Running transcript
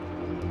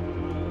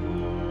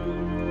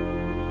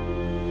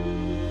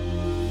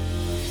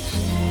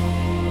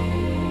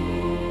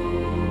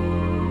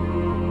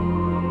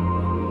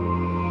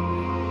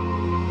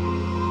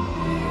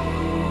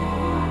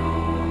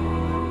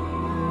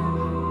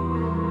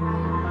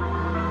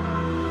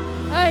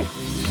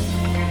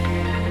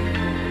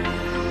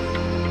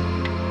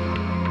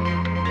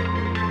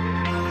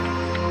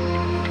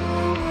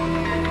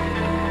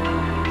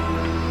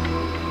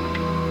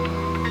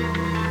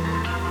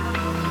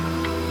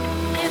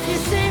you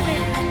see me.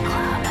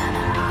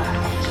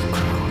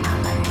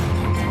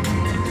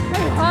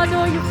 Hey, Hondo,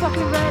 are you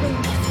fucking ready?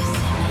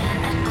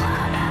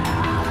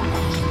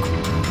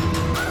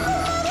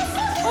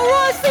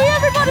 Alright, see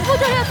everybody put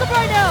your hands up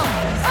right now.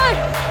 Hey,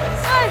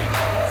 hey,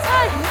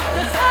 hey,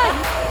 hey,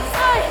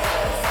 hey,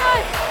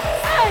 hey,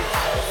 hey.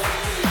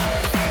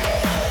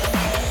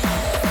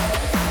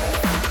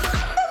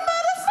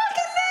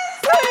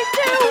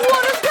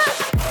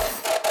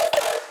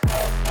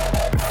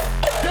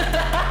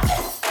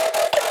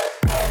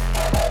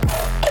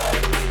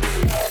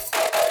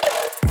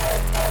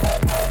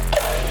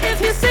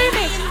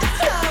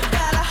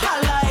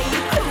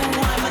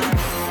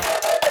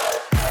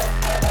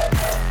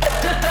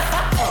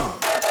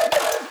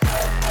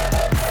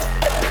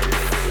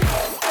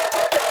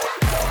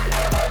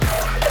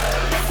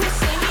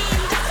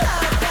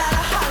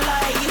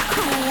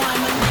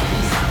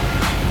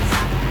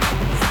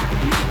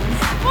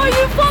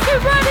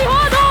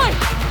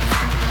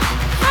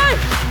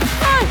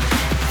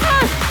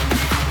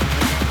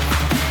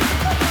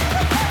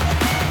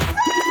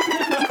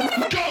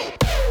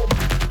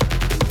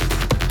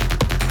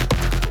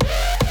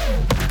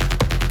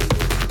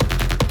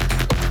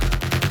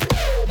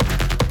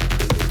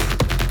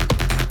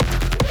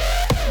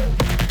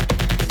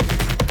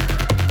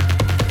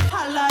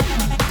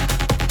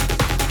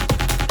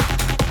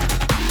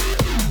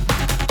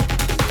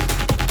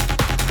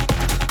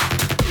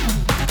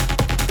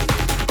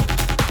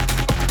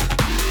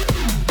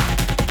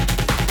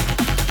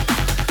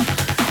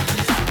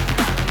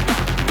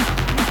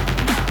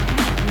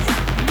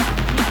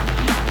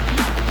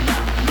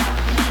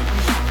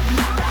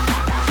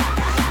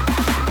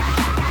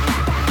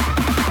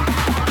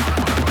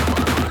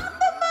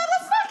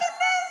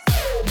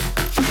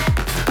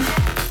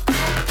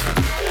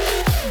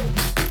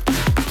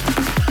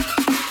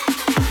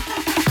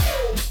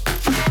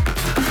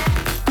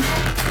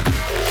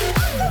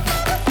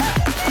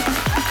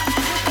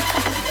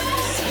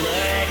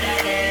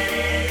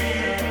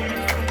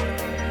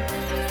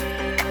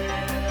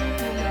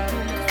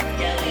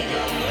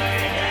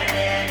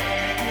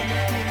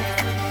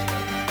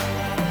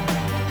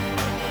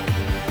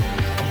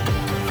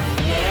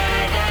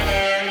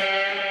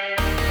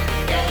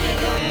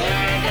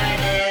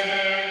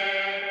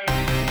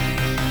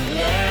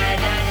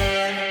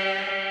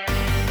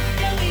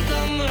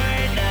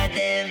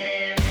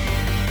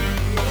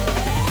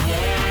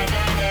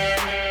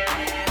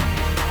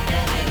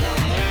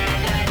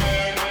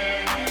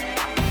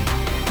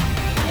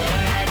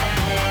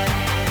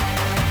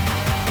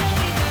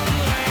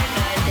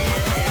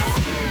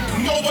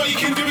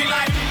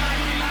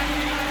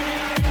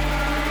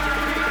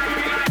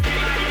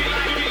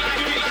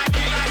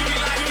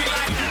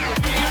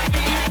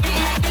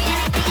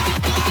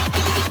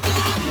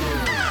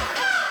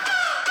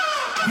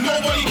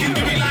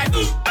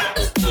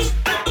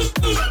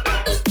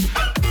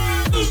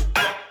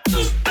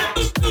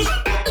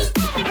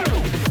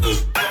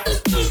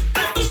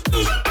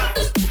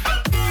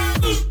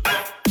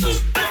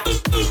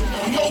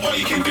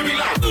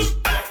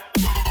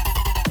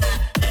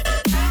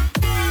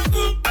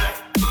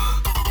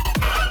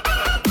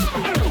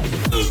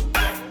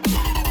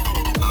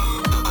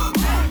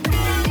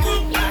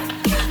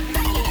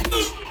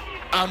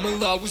 I'm in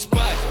love with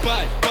bud.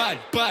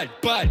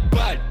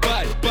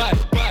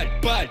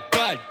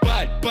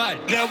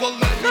 Never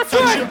let me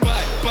touch your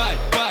bud.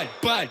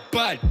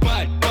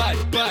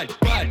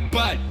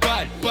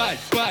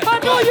 I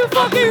know you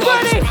fucking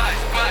ready.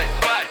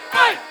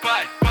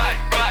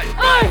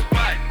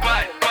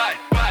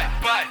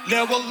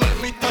 Never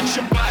let me touch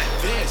your bud.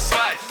 This is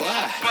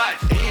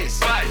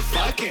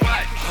fucking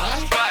hot.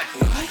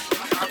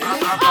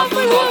 I'm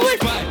in love with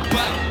bud.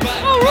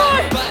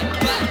 Alright.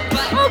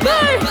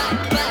 Okay.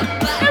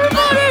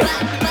 Everybody.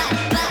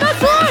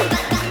 That's right.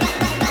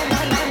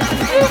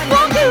 You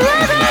fucking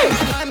ready?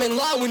 I'm in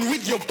love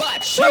with your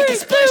butt. Shake it,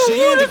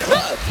 especially in the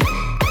club.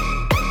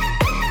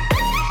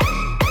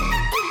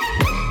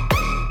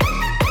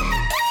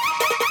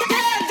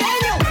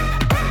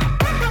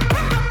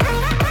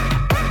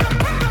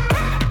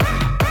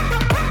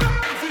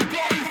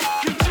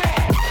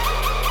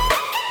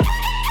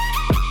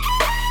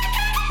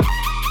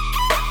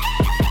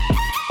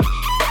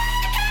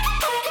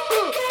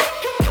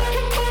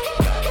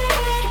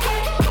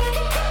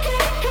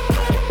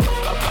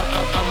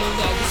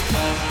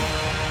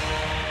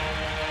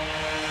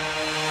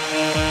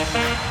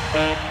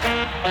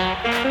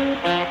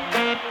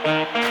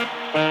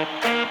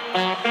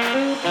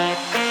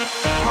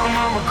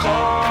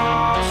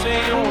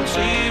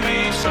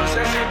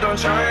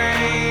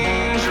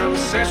 Change. Ever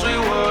since we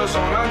was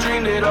on, I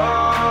dreamed it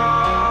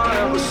all.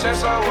 Ever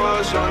since I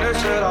was young, they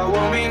said I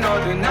won't be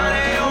nothing. Now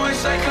they always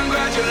say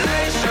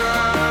congratulations.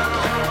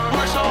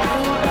 Work so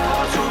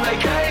hard to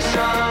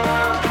vacation.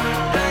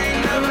 They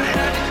ain't never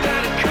had the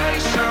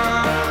dedication.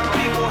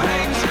 People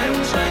hate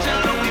and change,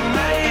 and look, we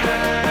made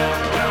it.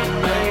 Yeah, we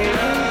made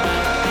it.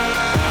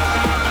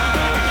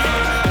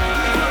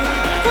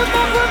 One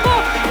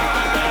more.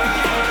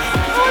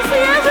 I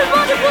see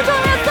everybody put your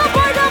hands up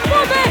right now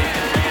for me.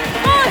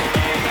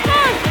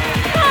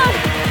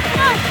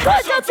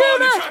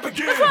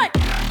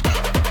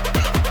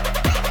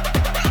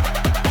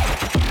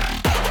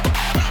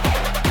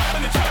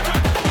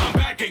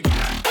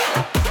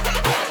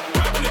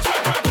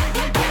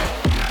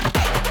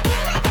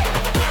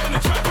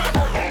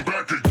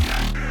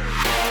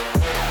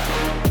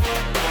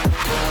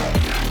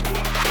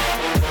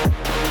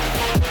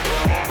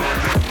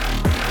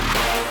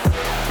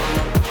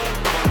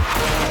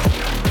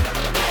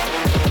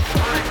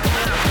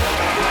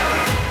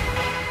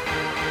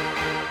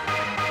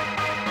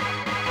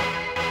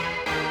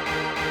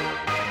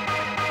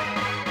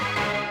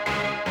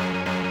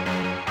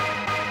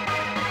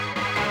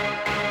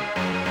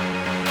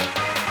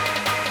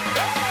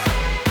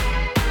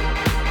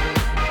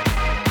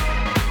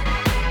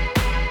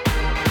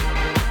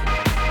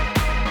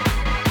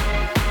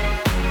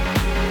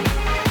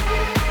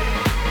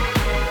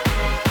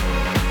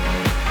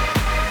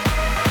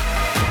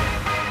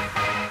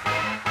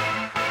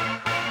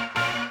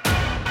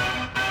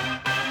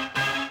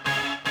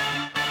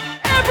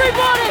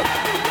 Everybody!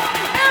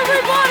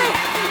 Everybody!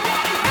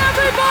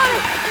 Everybody!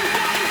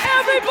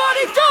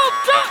 Everybody jump,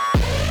 jump!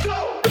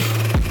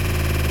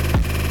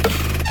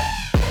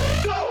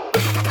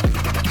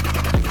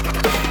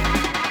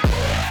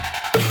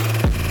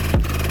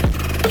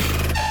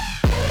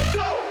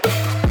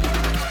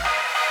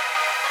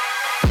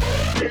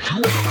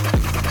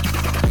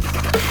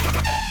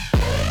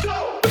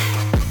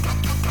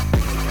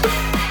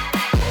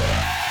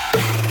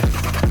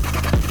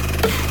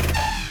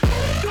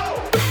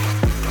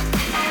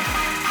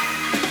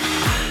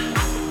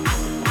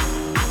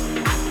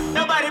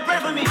 Nobody pray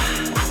for me.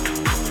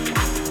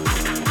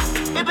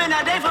 It been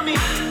a day for me.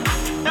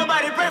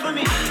 Nobody pray for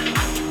me.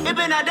 It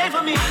been a day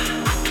for me.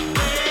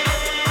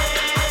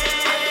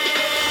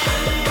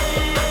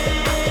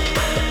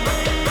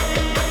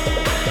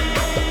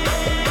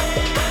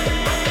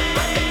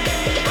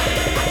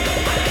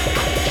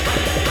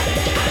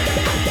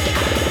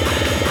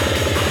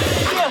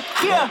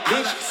 Yeah,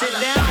 bitch, sit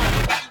down.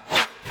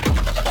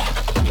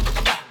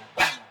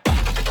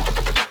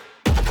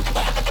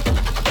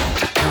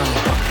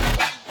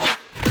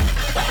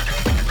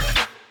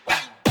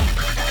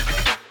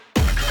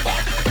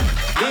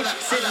 Bitch,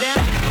 sit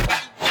down.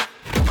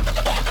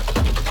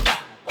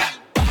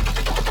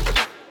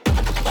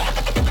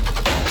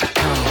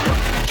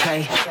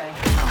 Okay.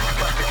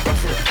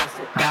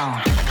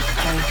 Down.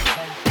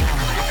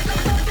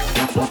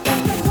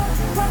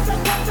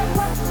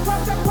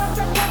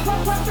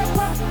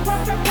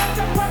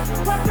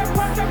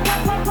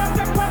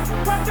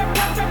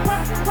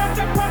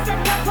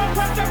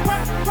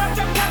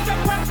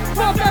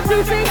 Pump that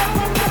juicy!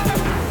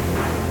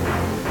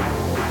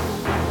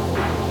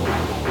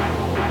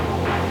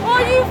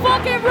 Are you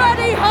fucking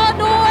ready,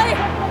 Hanoi?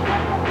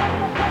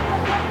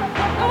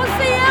 I want to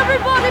see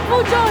everybody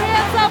put your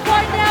hands up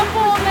right now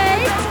for me.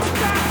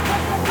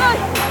 Hey!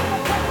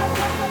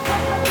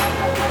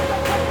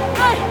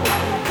 Hey!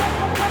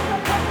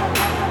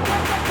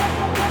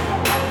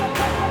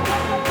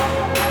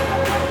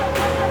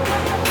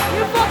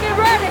 You fucking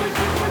ready?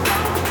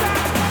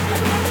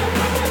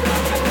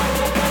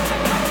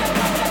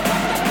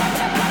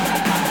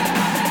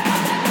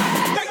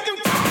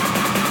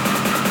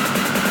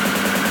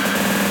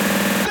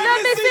 Let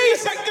me see.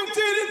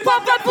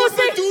 Pop that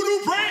pussy.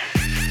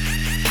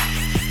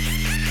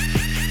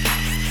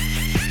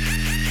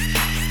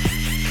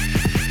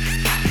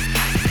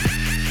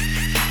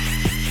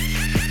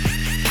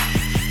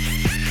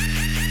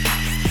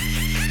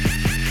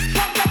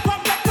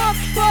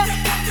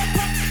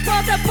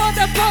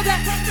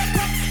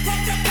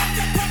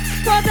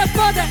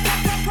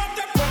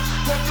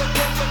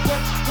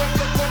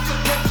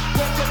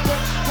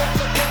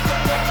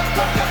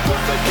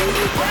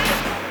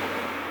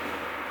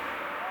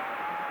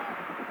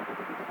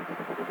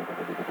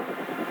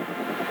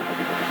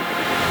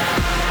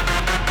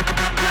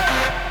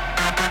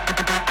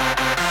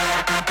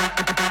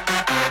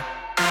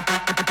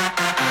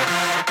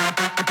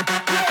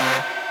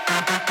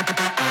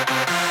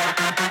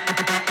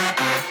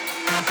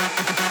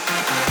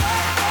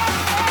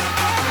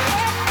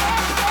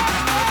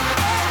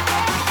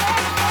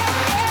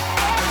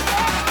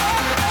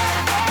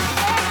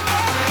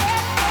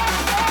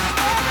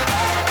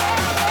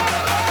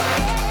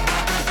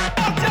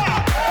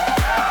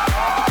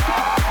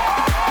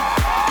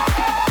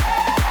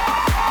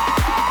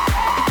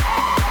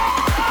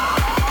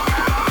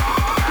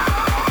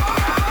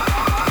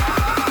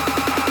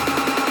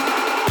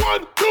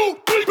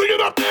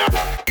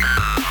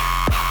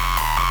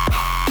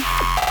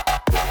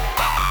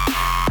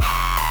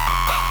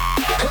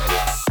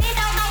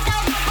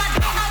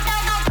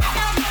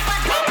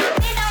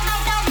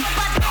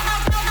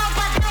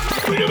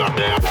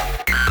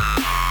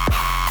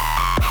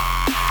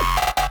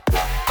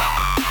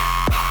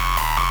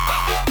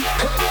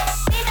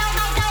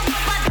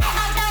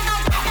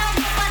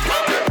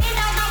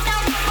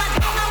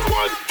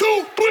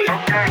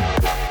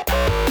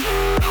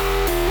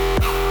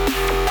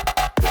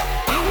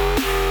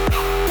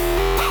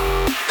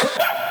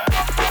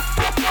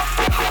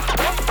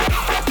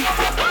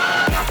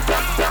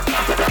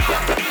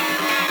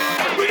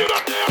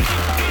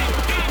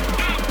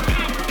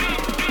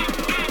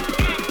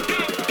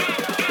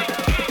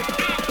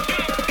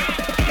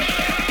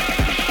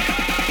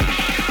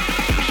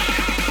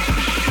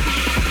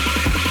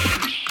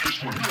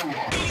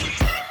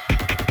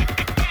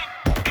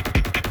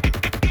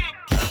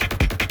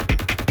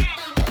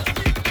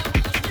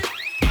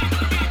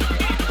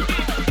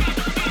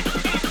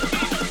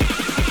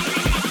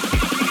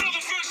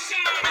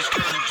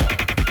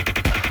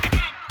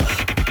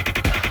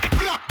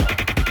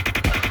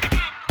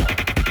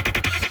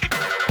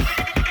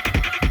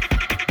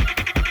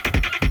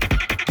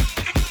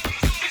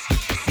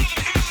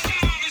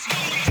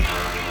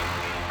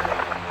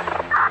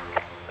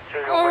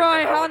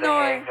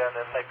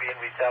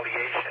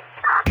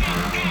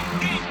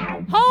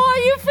 How are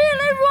you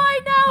feeling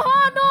right now,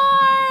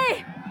 Hanoi?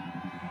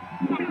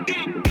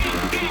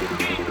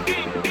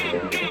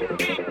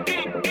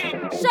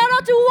 Shout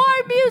out to War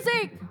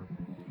Music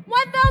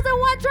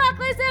 1001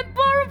 Tracklist and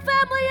Ballroom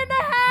family in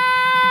the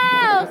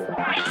house!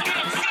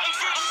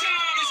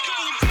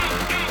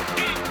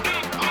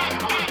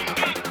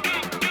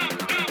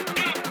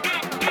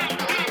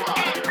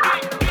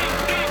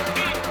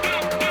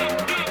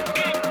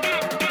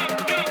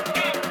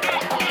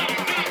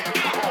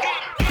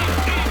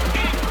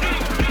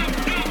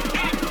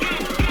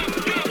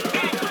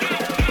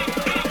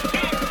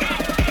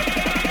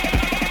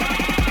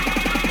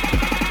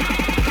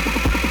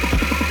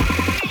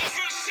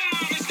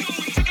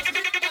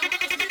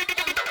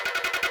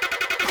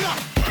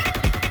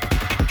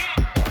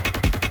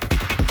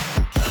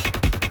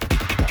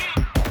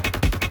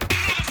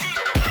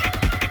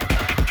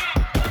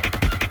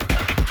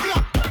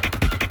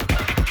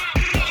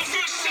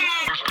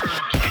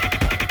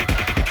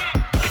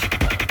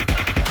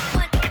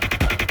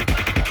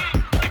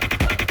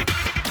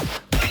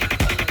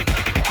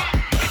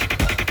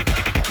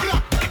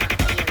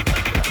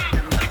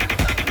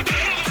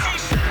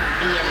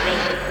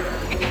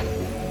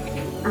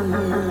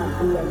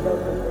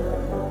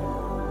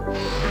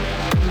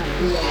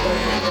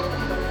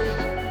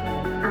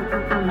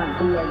 I'ma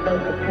be a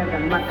baby to the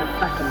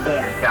motherfucking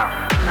death.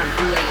 I'ma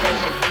be a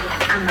rapist.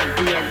 I'ma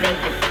be a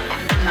rapist.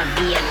 I'ma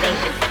be a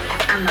rapist.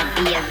 I'ma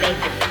be a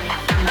rapist.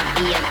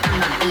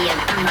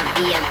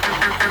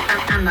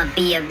 I'ma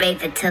be a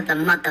rapist to the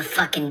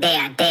motherfucking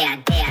death.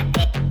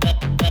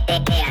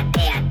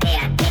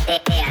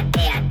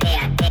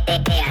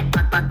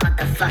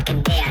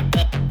 Motherfucking death. Motherfucking death.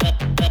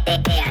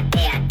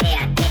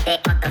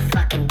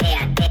 Motherfucking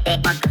death.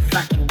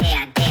 Motherfucking dad.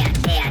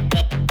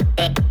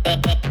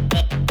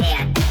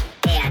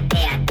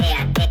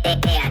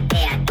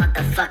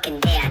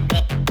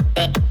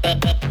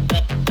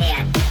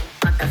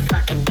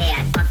 Motherfucking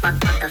dad.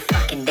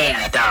 Motherfucking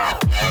dad.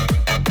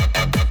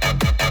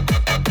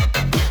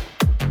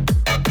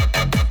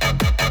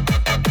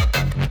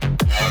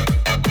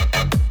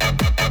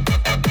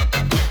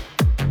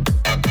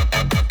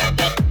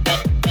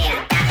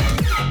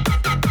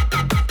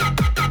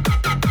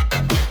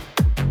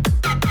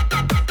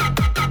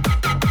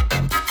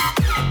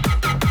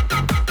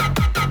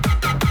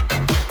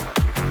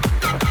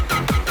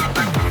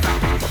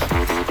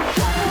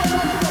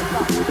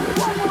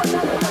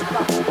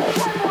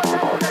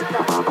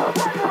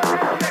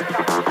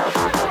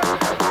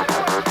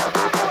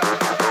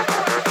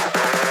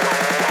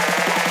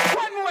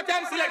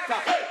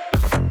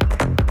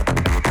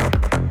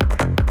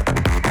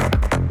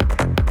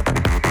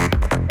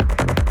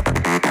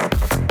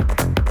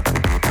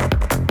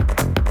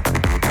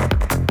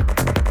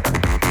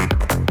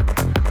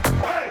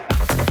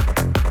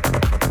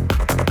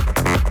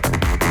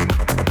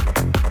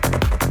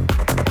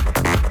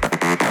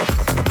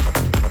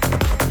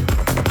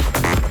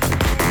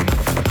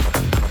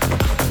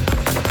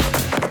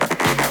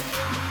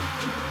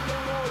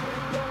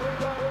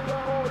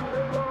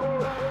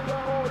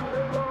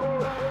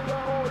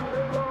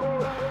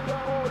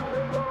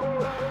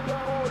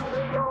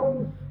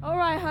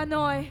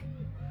 Hanoi.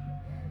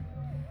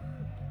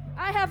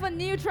 I have a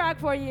new track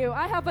for you.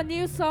 I have a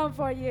new song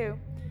for you.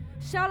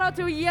 Shout out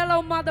to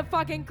Yellow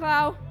Motherfucking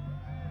Cloud.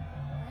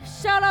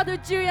 Shout out to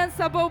Julian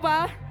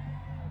Saboba.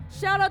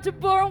 Shout out to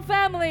Boron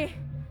family.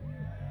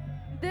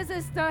 This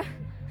is the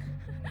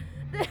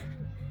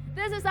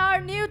this is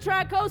our new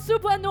track called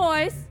Super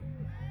Noise.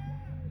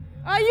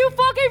 Are you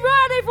fucking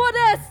ready for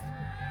this?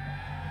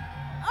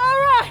 All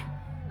right,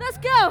 let's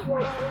go.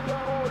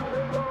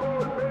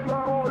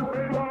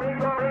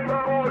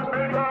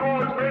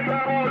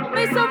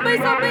 Make some noise.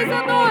 Make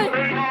some noise.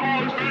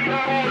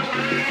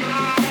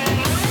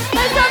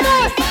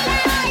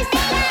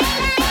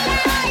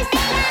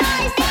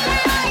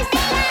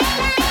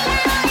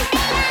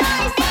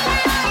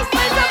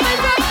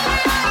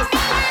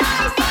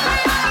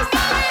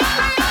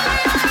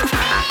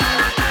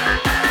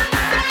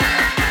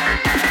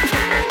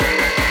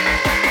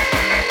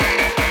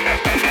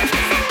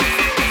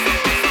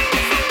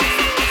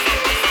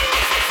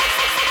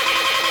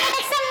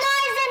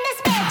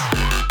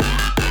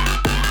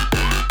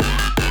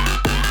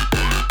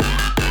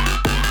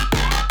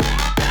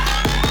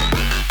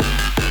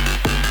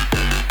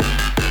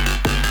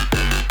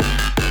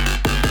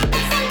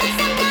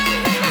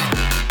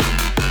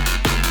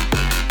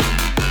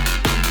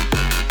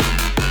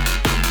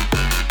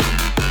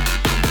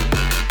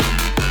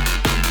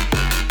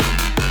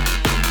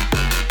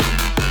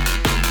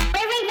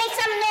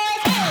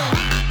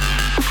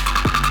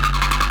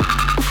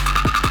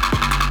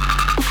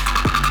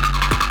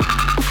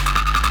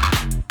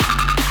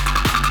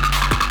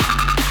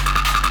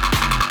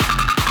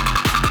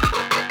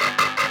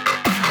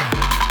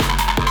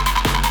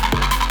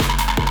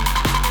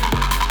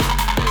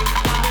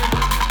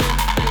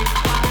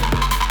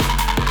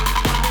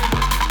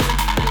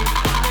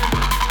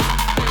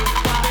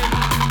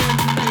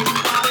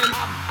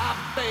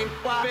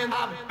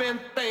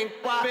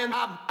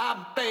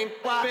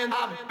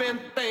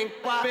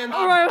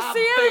 Alright,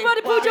 see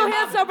everybody put your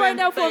hands up right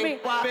now for me.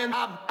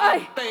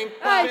 Hey,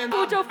 hey,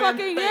 put your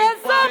fucking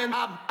hands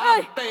up.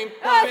 Hey, hey,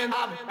 hey,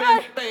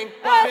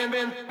 hey,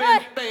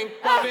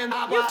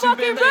 you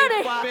fucking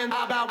ready?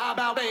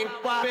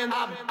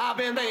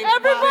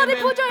 Everybody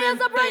put your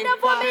hands up right now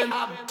for me.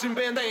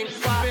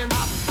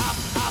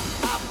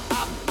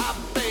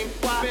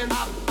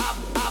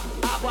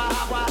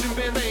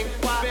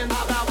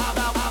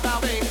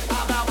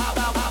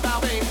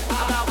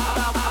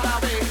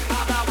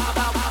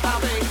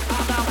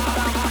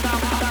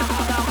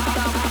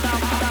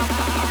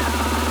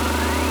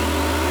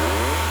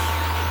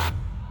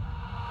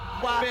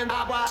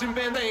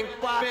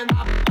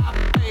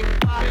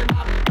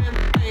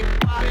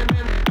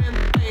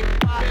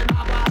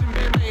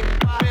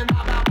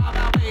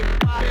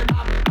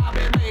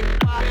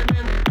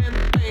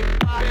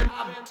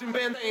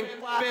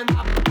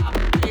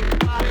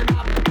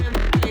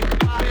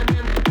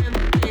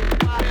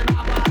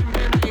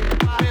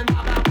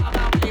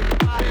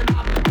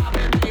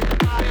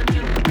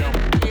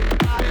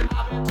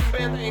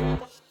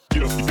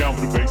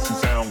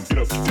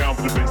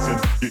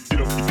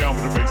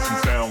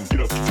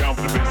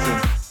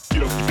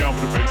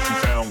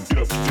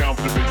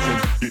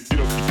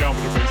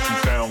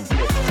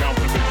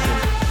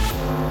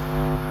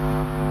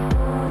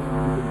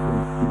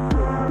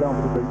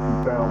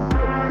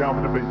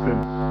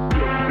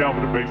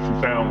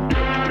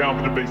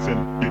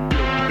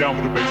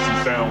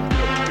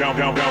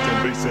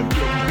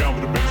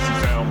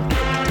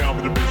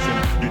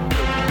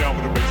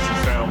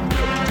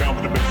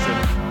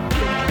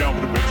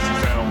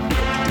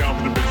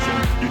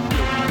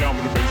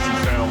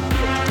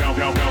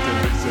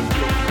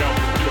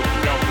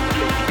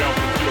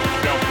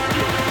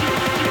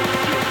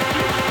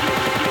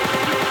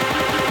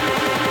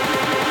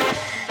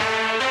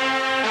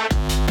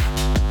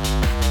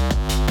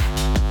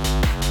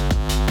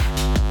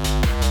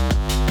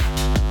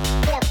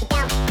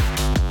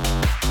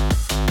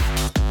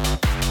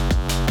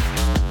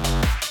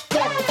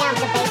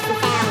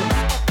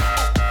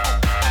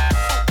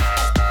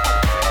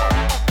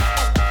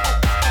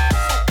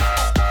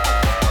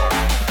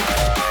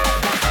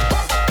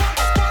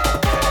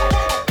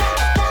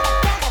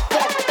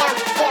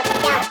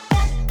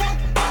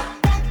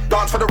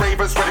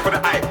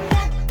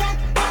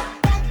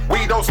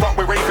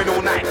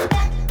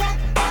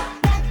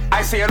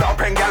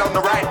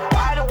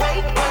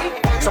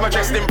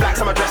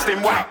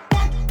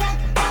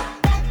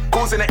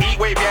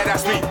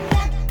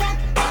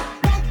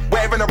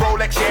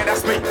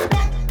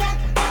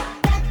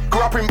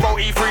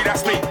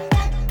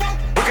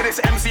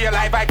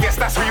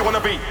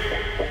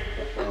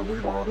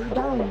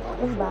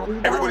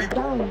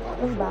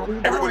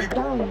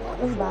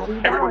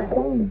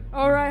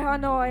 Alright,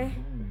 Hanoi.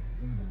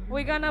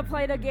 We're gonna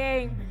play the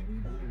game.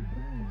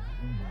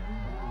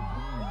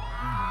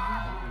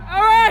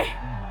 Alright.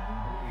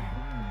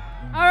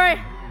 Alright.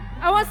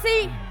 I want to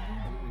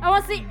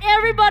see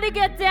everybody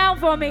get down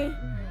for me.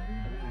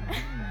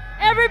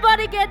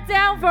 Everybody get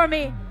down for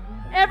me.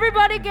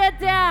 Everybody get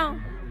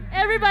down.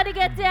 Everybody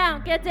get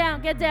down. Get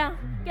down. Get down.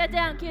 Get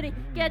down, cutie.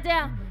 Get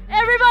down.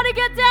 Everybody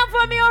get down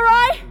for me,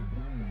 alright?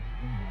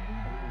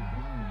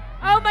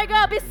 Oh my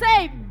god, be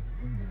safe.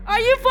 Are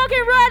you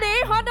fucking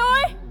ready,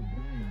 Hanoi?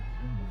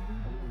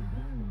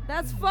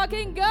 Let's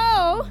fucking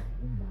go.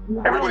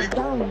 Everybody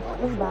down.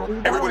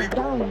 Everybody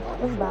down.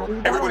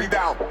 Everybody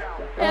down.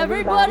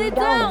 Everybody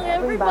down.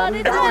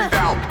 Everybody down. Everybody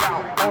down.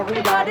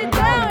 Everybody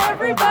down.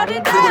 Everybody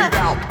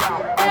down.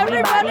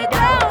 Everybody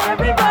down.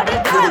 Everybody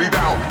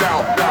down.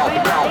 Down.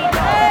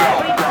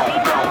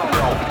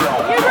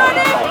 You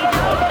ready?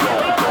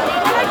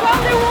 When I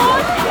count to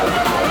 1,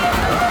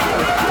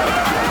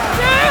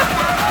 2,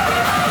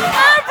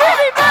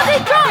 everybody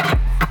drop.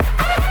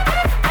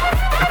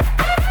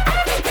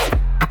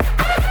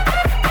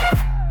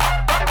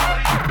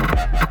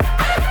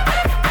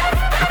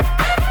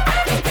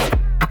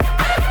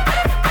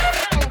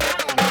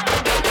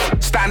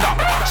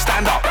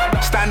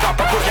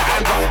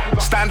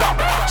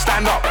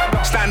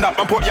 Stand up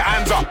and put your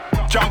hands up.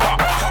 Jump up,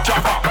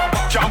 jump up,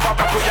 jump up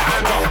and put your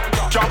hands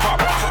up. Jump up,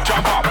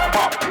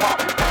 pop.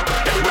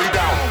 Everybody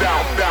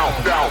down.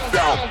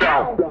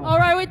 All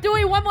right, we do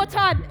it one more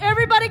time.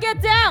 Everybody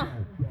get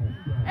down.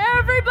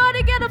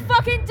 Everybody get the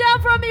fucking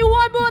down from me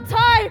one more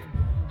time.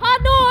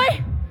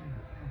 Hanoi.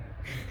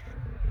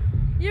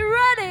 You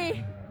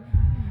ready?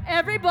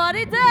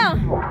 Everybody down.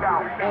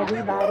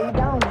 Everybody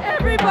down.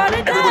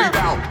 Everybody down. Everybody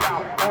down.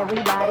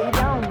 Everybody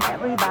down.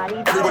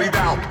 Everybody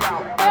down.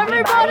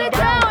 Everybody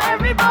down.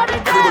 Everybody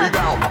down.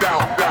 Everybody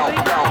down.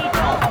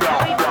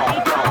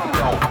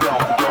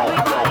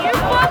 You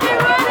fucking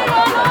ready,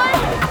 Hanoi?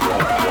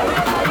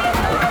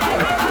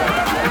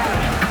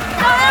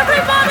 Now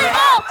everybody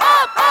up,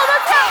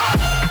 let's go.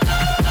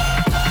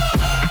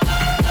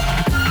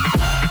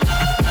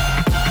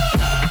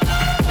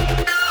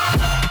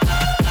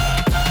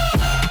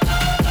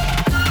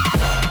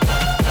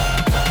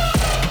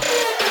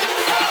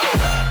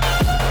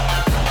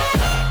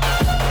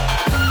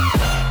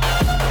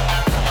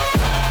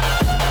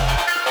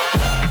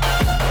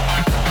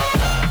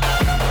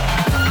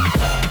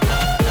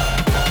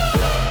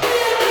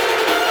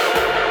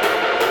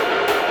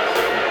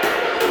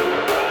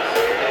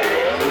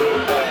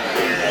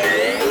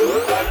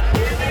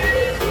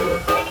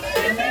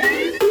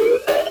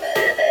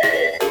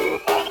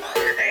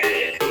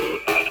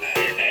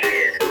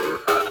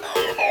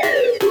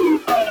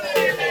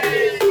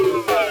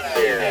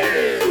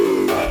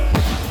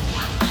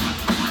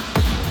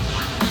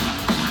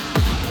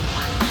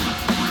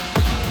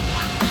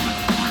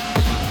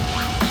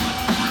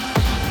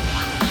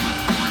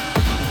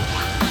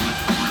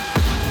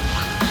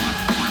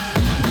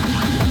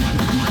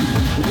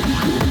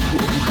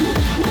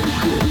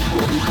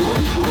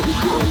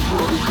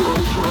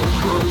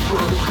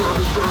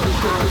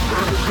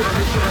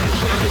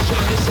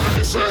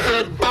 It's a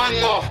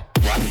headbanger.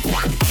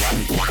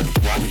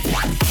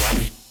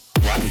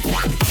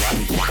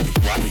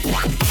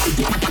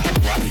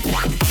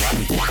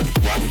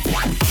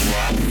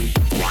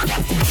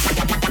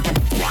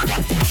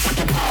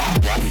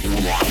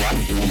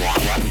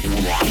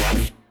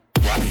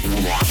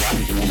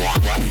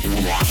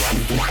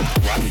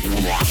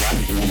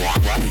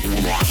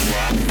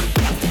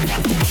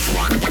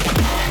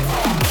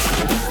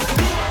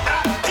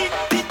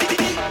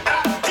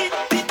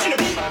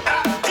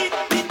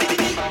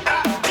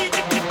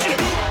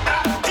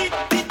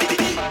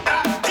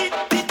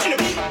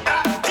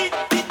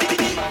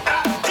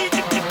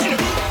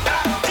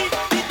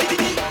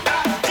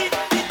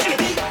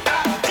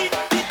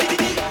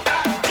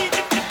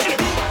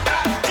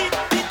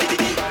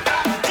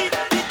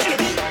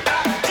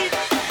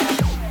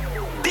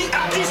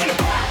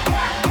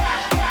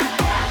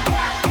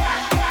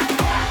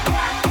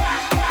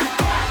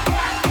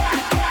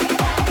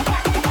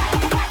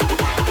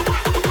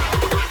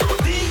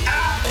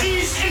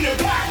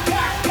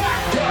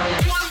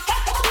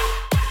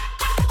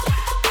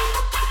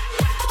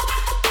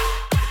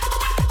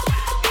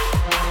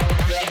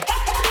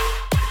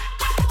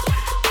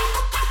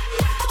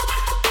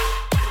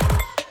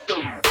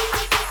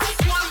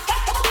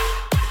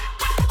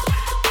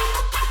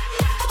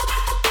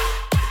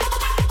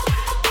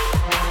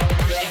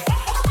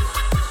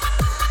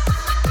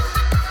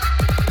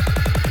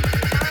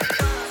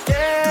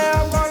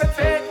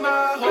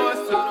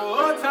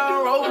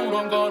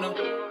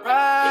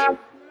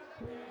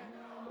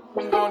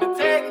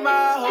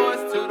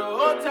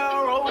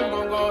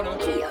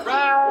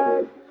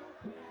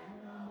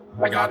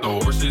 I got the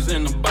horses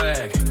in the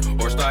back,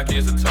 horse stock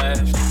is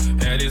attached.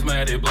 Head is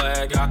matted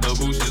black, got the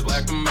bushes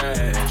black to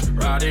match.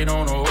 Riding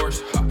on a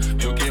horse,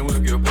 you can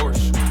whip your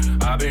Porsche.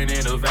 I been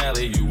in the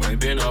valley, you ain't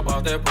been up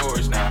off that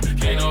porch. Now,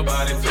 can't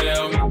nobody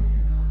tell me,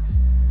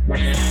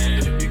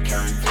 man, you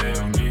can't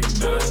tell me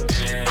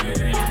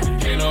nothing.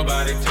 Can't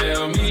nobody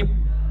tell me,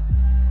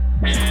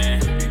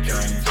 man, you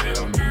can't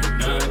tell me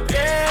nothing.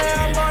 Yeah,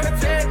 I'm gonna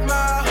take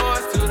my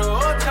horse to the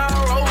old town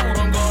road.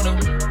 I'm gonna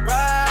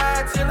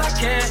ride till I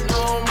can't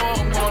no more.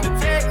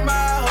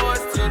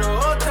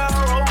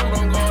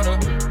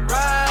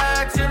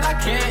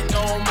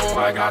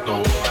 I got the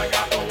wool, I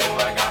got the wool,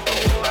 I got the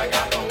wool, I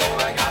got the wool,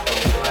 I got the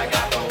wool, I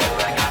got the wool,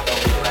 I got the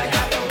wool, I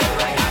got the wool,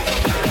 I got the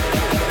wool.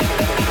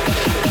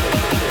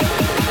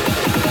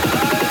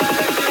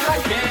 I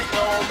can't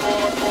no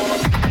more.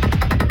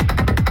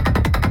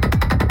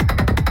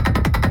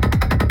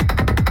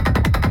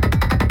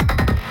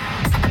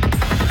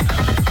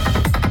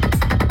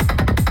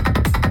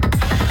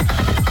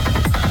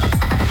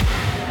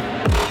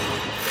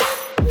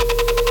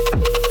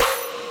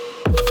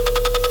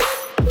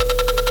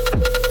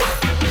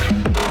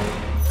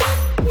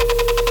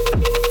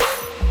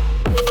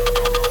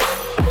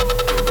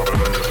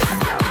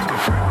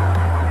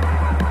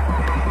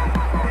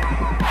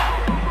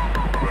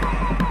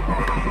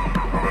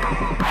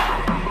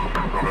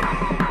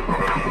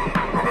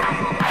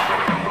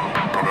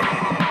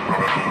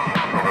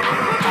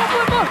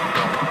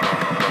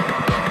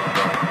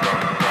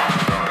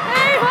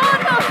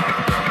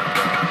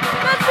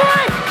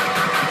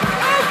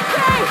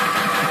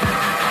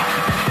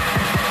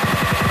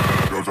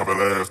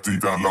 Deep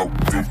down low,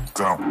 deep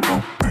down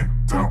low, deep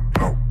down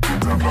low, deep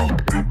down low,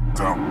 deep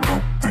down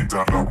low, deep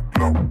down low,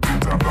 low, deep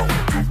down low,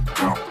 deep down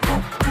low,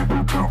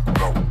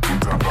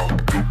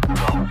 deep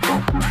down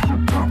low, deep down low, deep down low,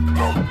 deep down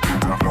low, deep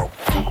down low.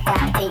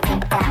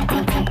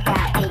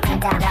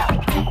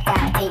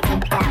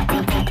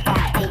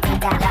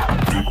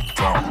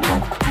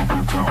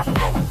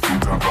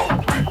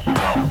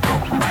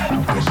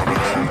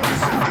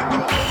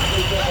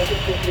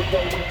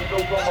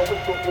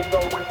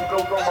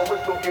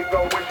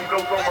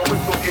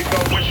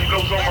 When she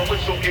goes on my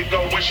whistle,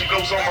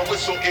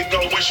 it go.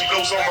 When she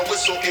goes on my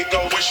whistle, it go.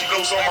 When she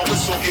goes on my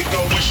whistle, it go.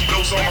 When she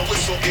goes on my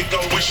whistle, it go.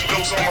 When she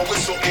goes on my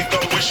whistle, it go.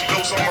 When she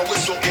goes on my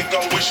whistle, it go.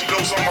 When she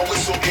goes on my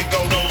whistle, it go.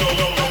 No, no,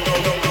 no, no, no,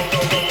 no, no,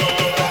 no, no,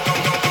 no, no,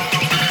 no.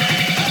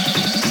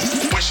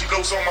 When she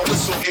goes on my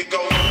whistle, it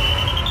go.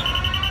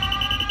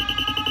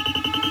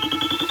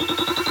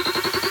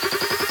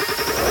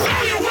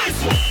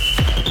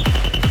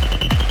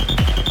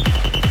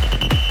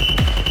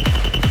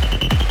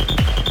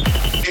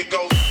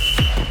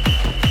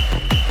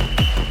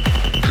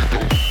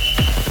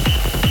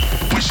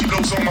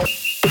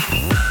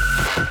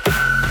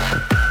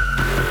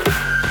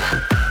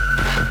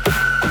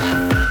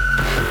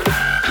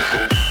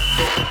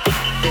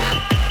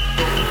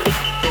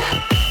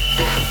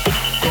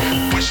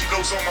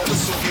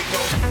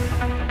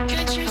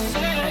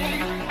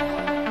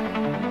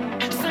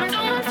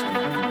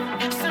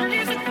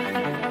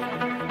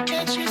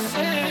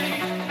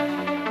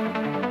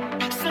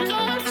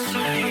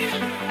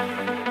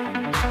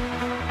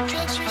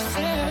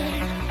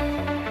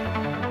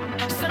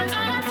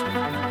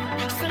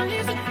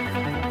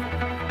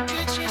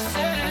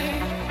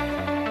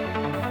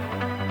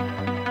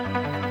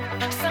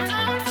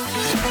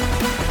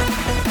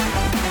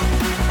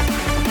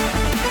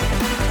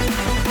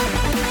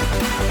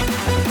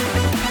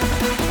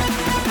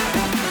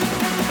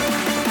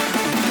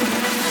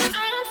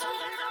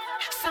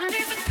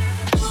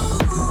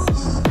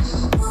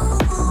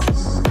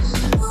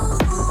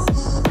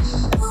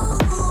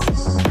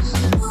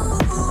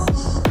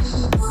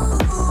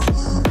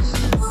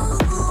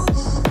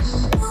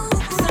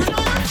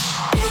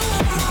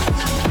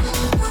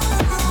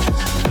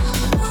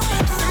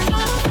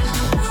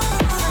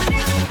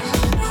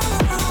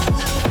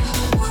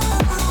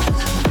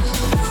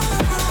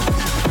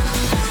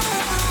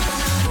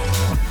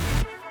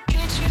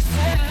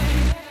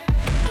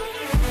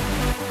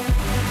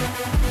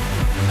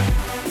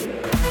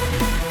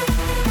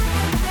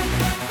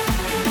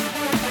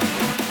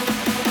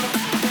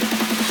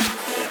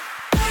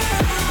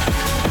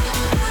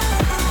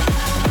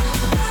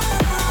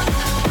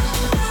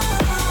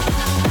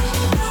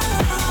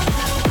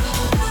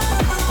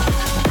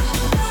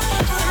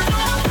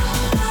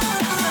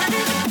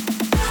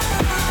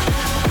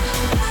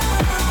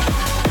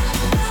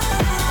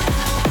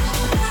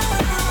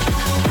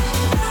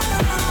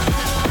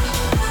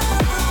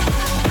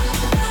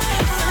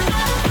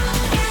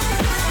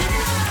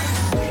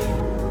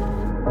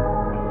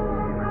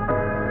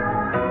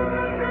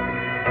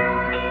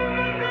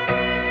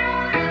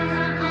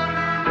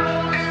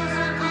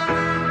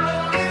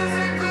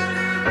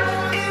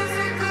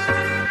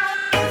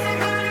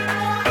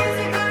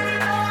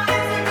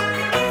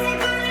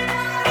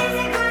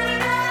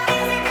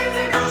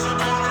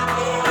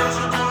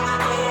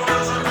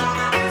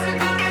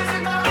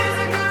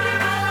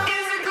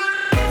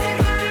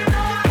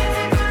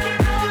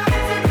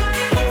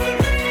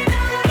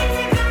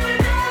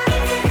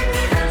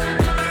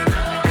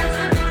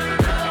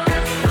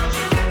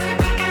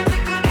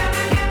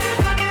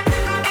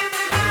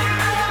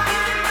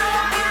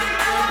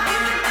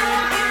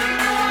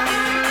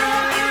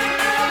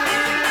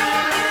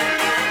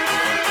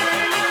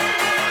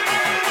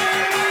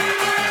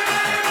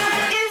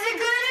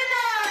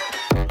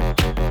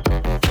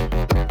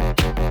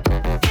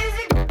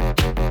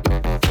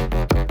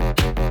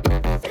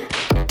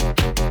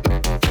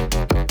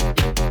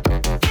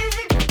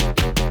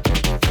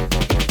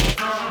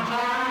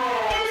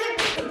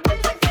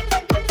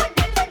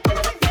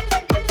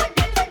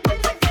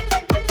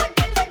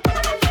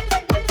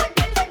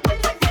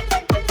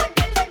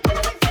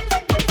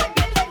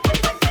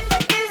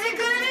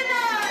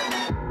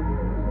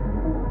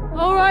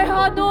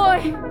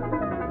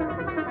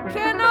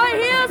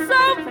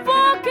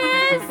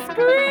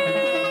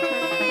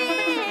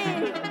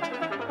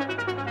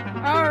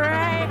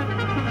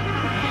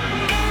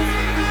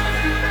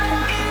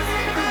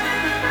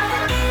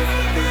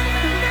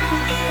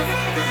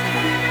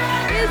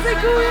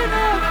 going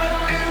on?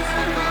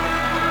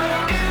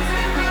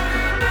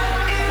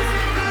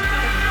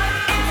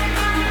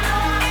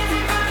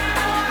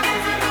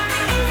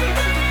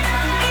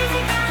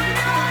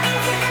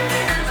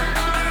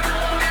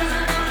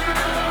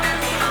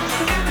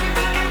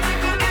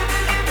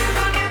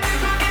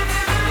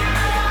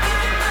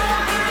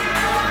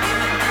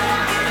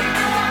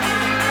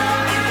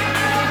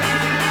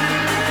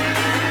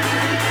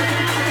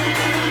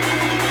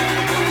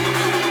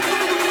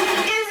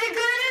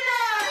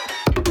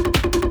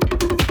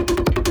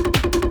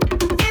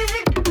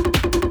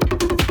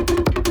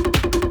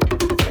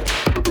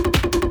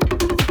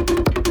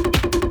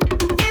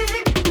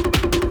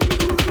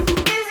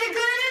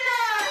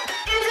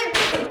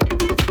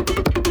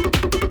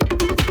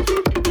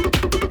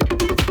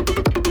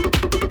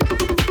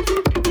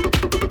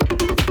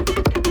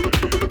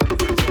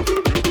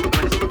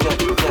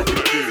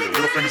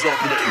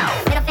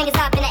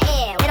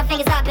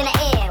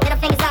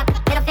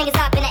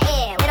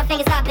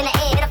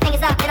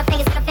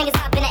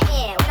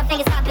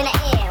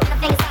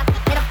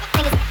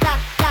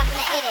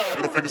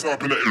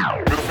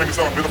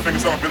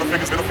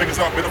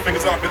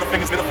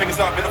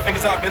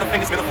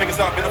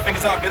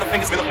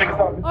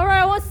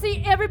 Alright, I want to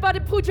see everybody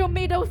put your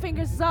middle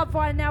fingers up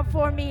right now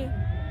for me.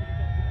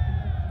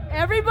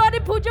 Everybody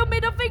put your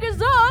middle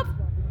fingers up.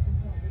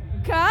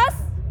 Cause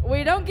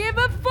we don't give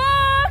a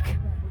fuck.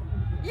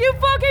 You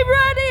fucking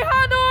ready,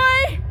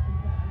 Hanoi?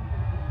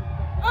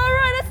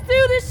 Alright, let's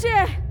do this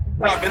shit.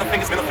 Middle fingers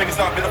up, middle fingers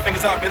up, middle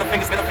fingers up, middle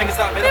fingers up, middle fingers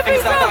up, middle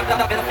fingers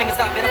up, middle fingers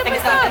up, middle fingers up, middle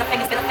fingers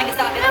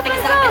up, middle fingers up, middle fingers up,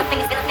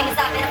 middle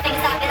fingers,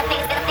 middle fingers up,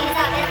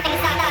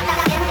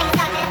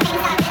 middle fingers up, middle fingers, middle fingers up,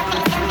 middle fingers up,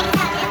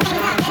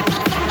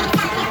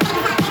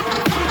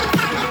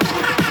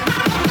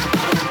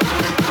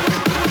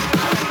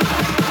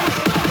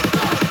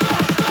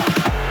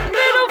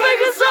 middle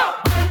fingers up.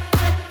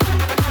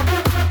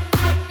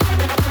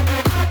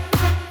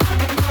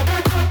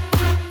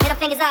 Middle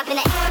fingers up in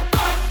it.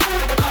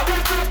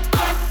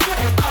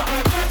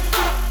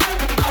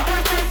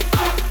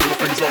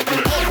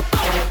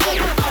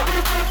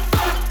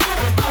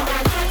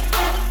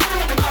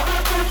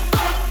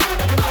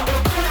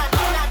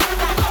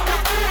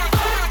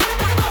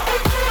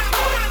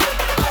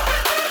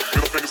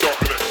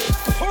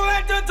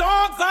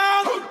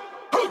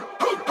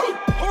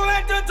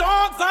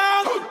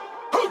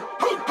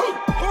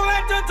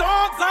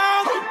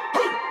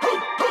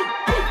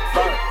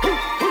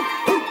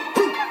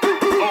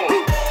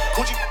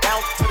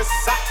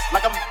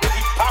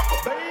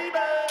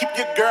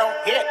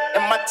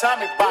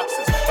 Tommy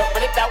boxes, but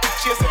when it out,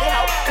 she'll sit it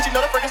out. Cause you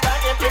know the Frankenstein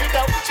can't get it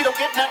out. She don't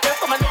get nothing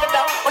from a nigga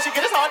down. What she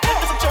get is hard, get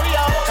some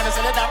Cheerio. Tryna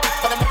send it out,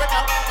 but I'm never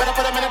out. Better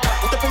put them in a cup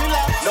with the penny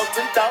loud. No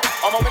tint out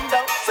on my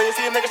window, so you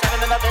see a nigga shining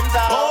in the Benz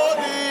out.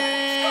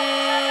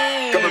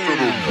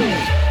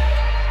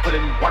 Put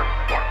in work,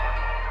 work.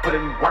 Put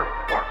in work,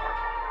 work.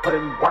 Put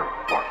in work,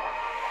 work.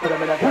 Put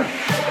them in a work.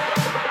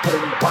 Put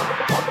in work,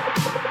 work.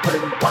 Put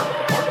in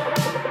work, work.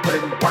 Put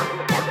in work, work.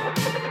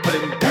 Put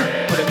in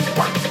work. Put in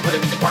work. Put in work. Put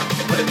in work.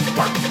 Put in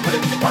work.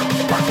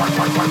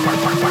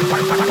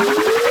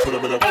 Put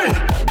them in a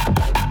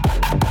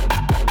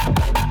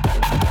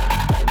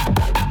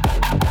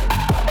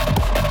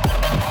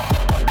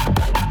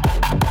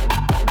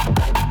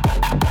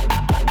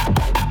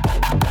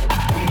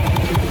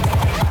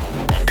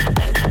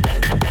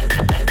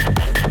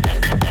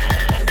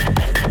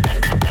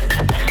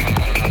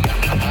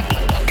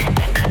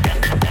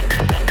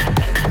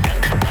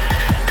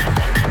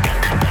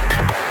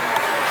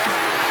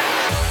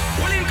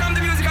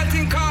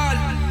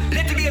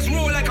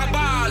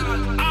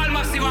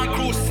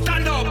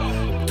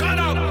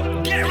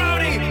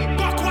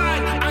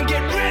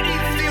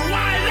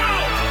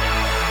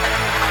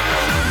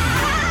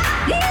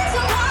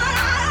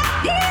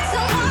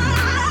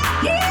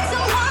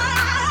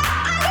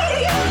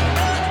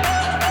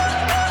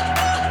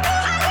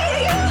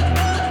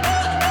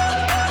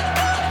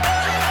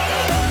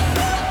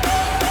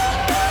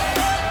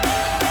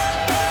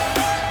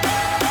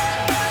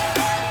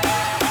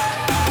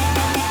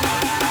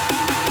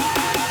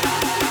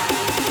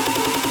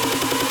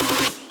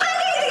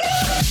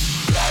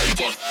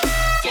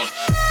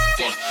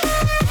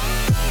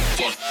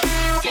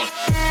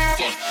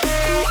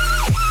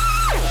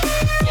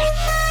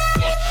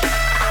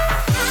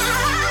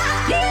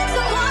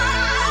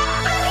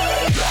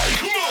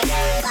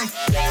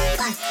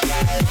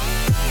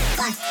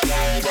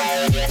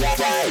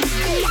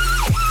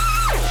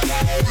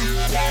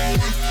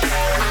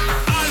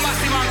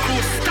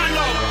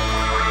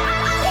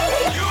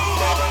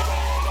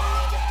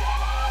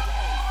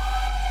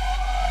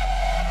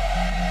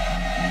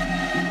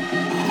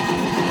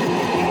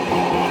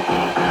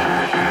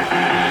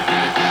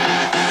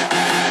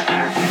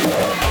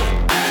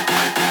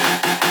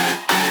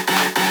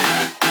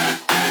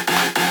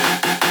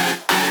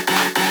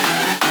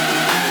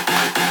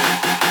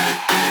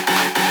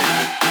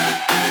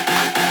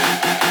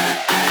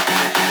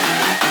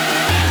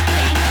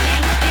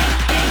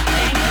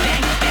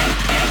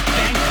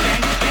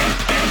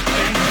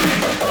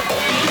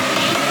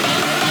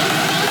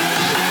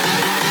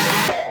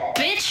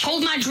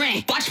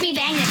Hanoi. Watch me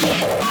bang this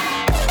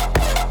shit.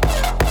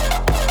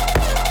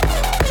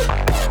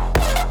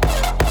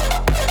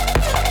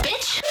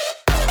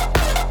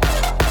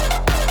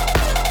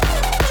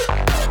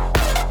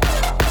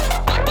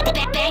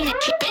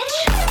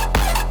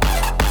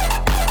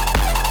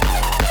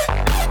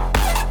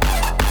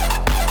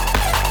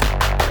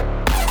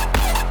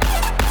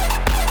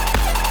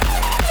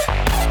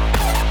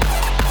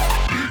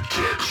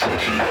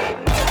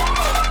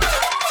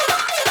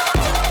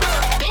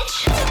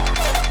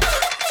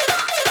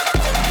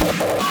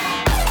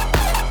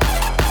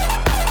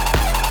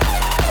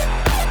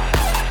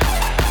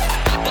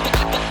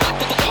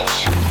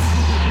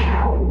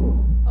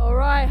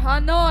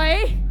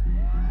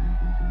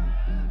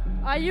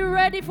 Are you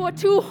ready for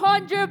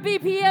 200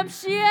 BPM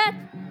shit?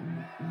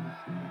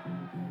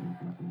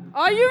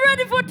 Are you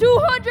ready for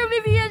 200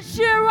 BPM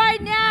shit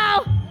right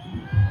now?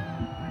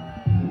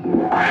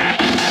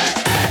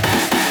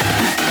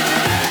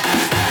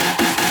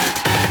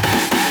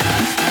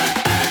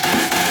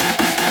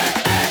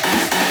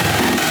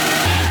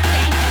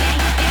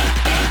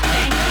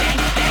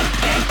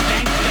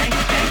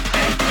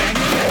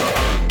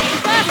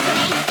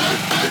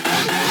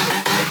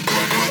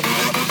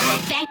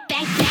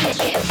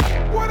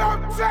 What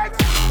up, Jax?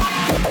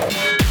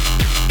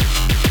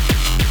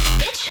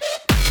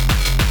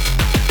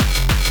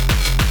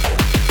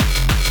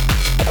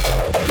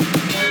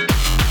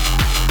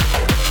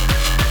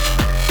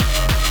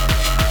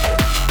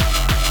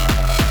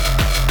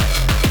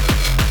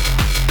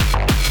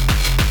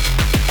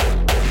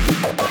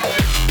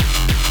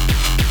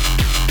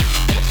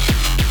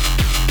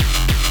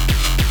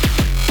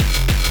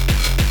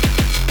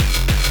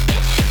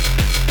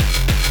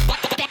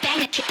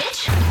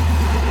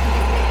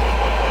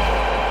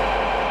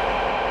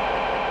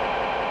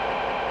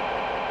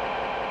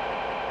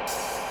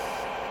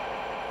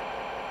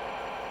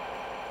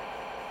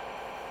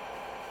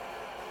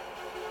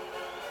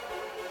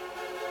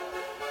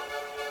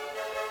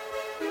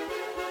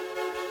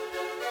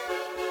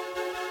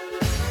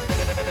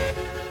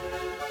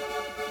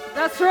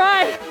 That's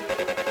right.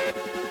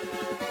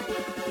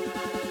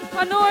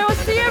 I know I will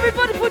see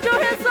everybody put your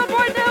hands up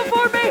right now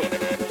for me.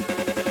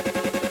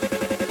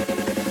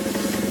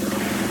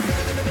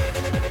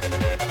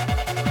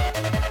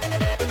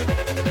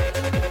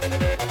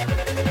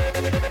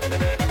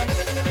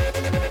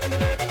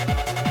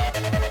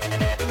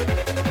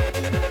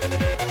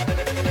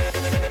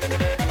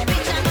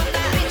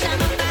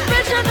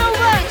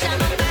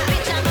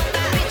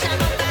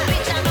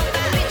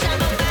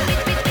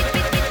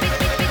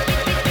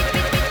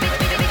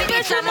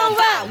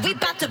 We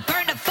about to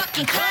burn the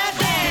fucking club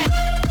down.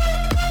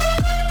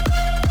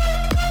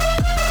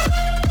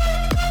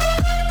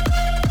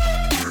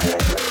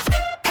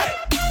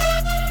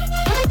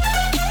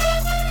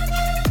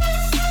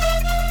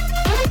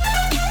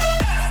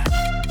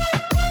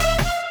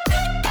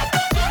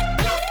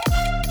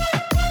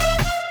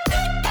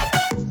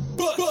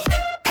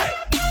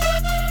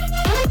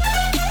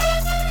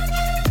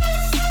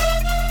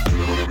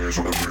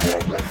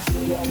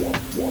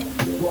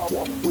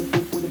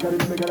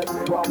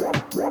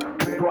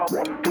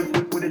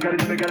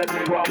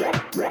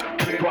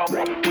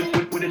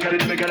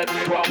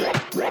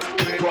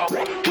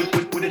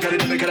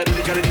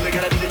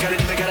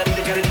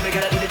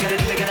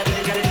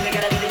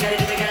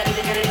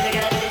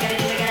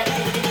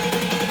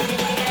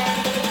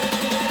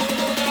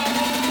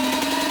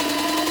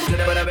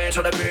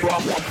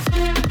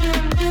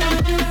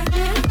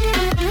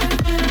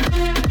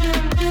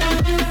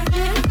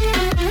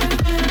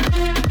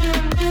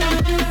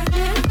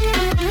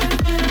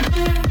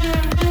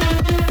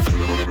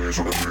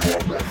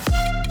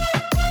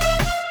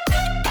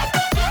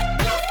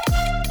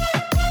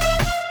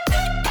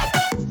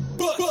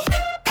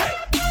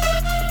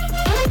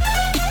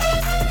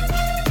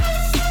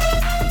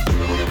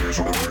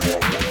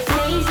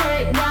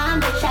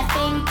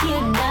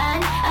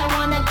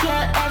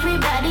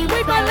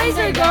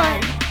 Laser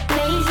gun.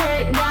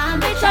 Laser gun,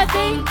 bitch, I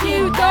think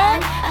you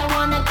done. I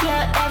wanna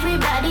kill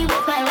everybody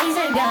with my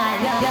laser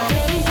gun.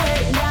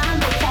 Laser gun,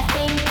 bitch, I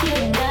think you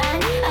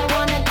done. I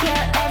wanna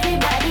kill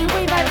everybody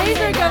with my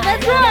laser gun.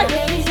 That's right.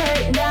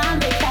 Laser gun,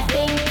 bitch, I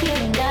think you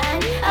done.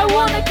 I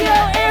wanna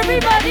kill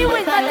everybody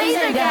with my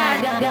laser gun.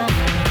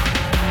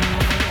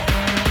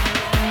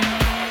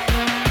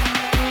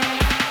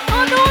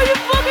 Oh no, you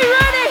fucking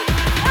ready?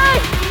 Hey,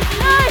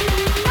 hey,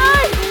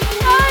 hey,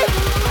 hey,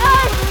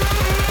 hey.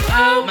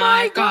 Oh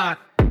my God.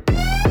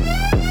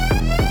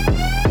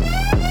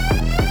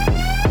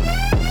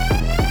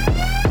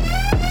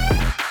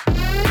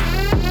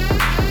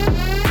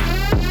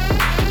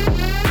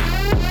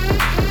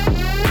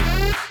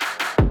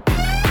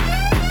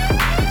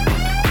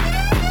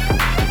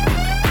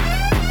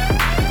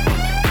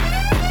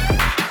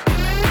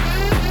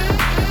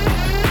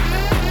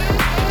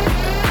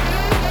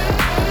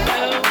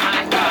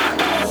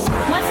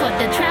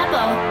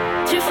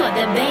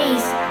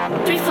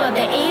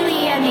 The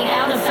aliening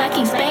out of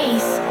fucking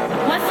space.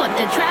 One for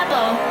the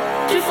treble,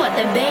 two for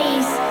the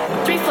bass,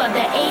 three for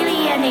the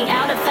aliening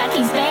out of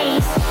fucking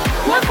space.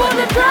 One for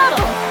the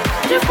trouble,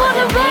 two for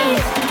the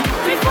bass,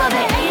 three for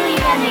the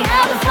alien and the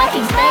outer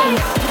fucking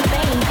space.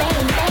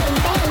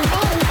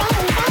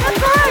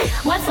 That's right.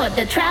 One for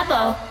the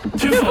trouble,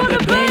 two for the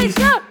bass.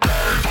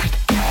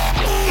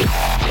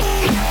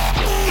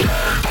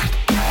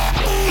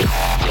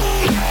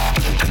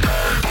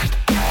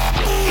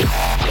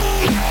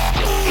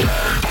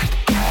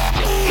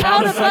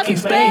 Outer fucking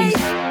space.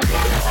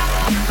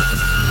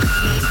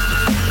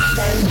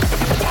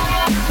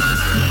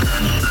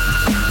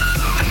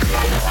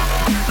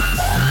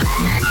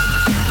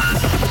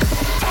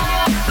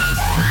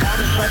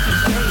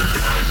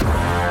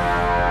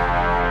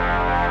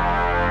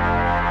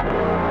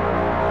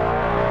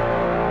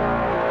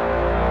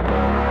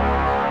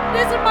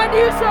 This is my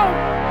new song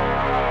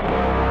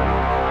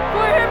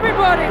for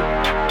everybody.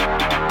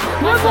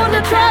 One for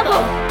the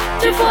trouble,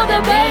 two for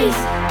the bass,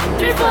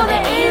 three for the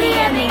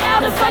alien in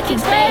outer fucking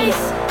space.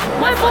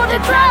 One for the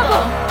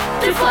trouble,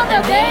 two for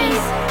the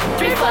bass,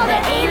 three for the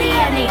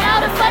alien in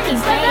outer fucking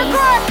space.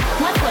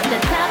 One for the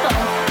trouble,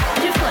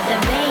 two for the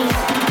bass,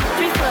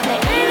 three for the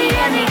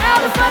alien in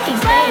outer fucking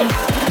space.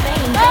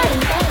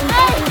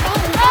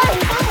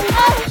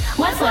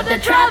 One for the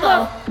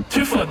trouble,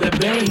 Two for the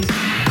bass.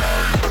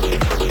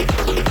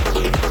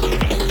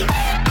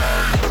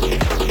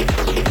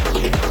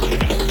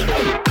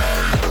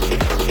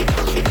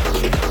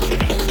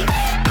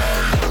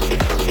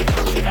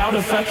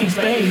 Outer fucking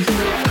space.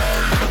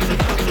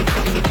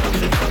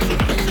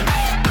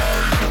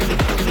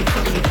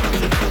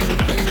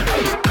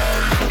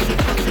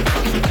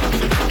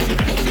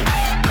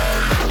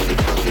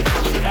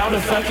 Outer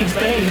fucking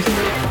space.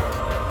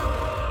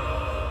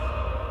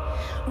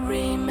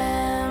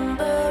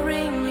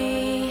 remembering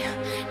me,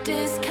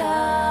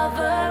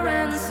 discover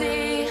and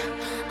see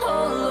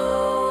all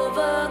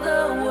over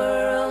the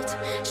world.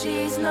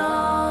 She's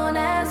known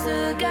as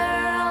a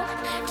girl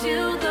to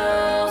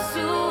those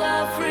who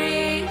are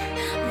free.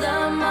 The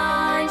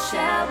mind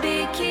shall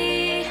be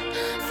key,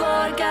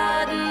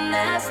 forgotten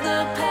as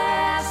the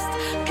past,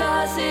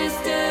 'cause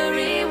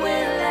history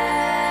will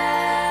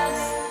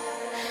last.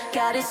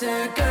 God is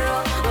a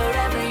girl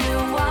wherever you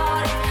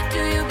are.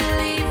 Do you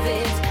believe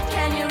it?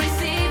 Can you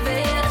receive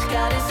it?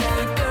 God is a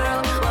girl,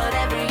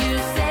 whatever you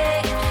say.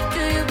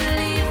 Do you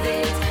believe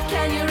it?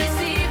 Can you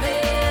receive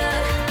it?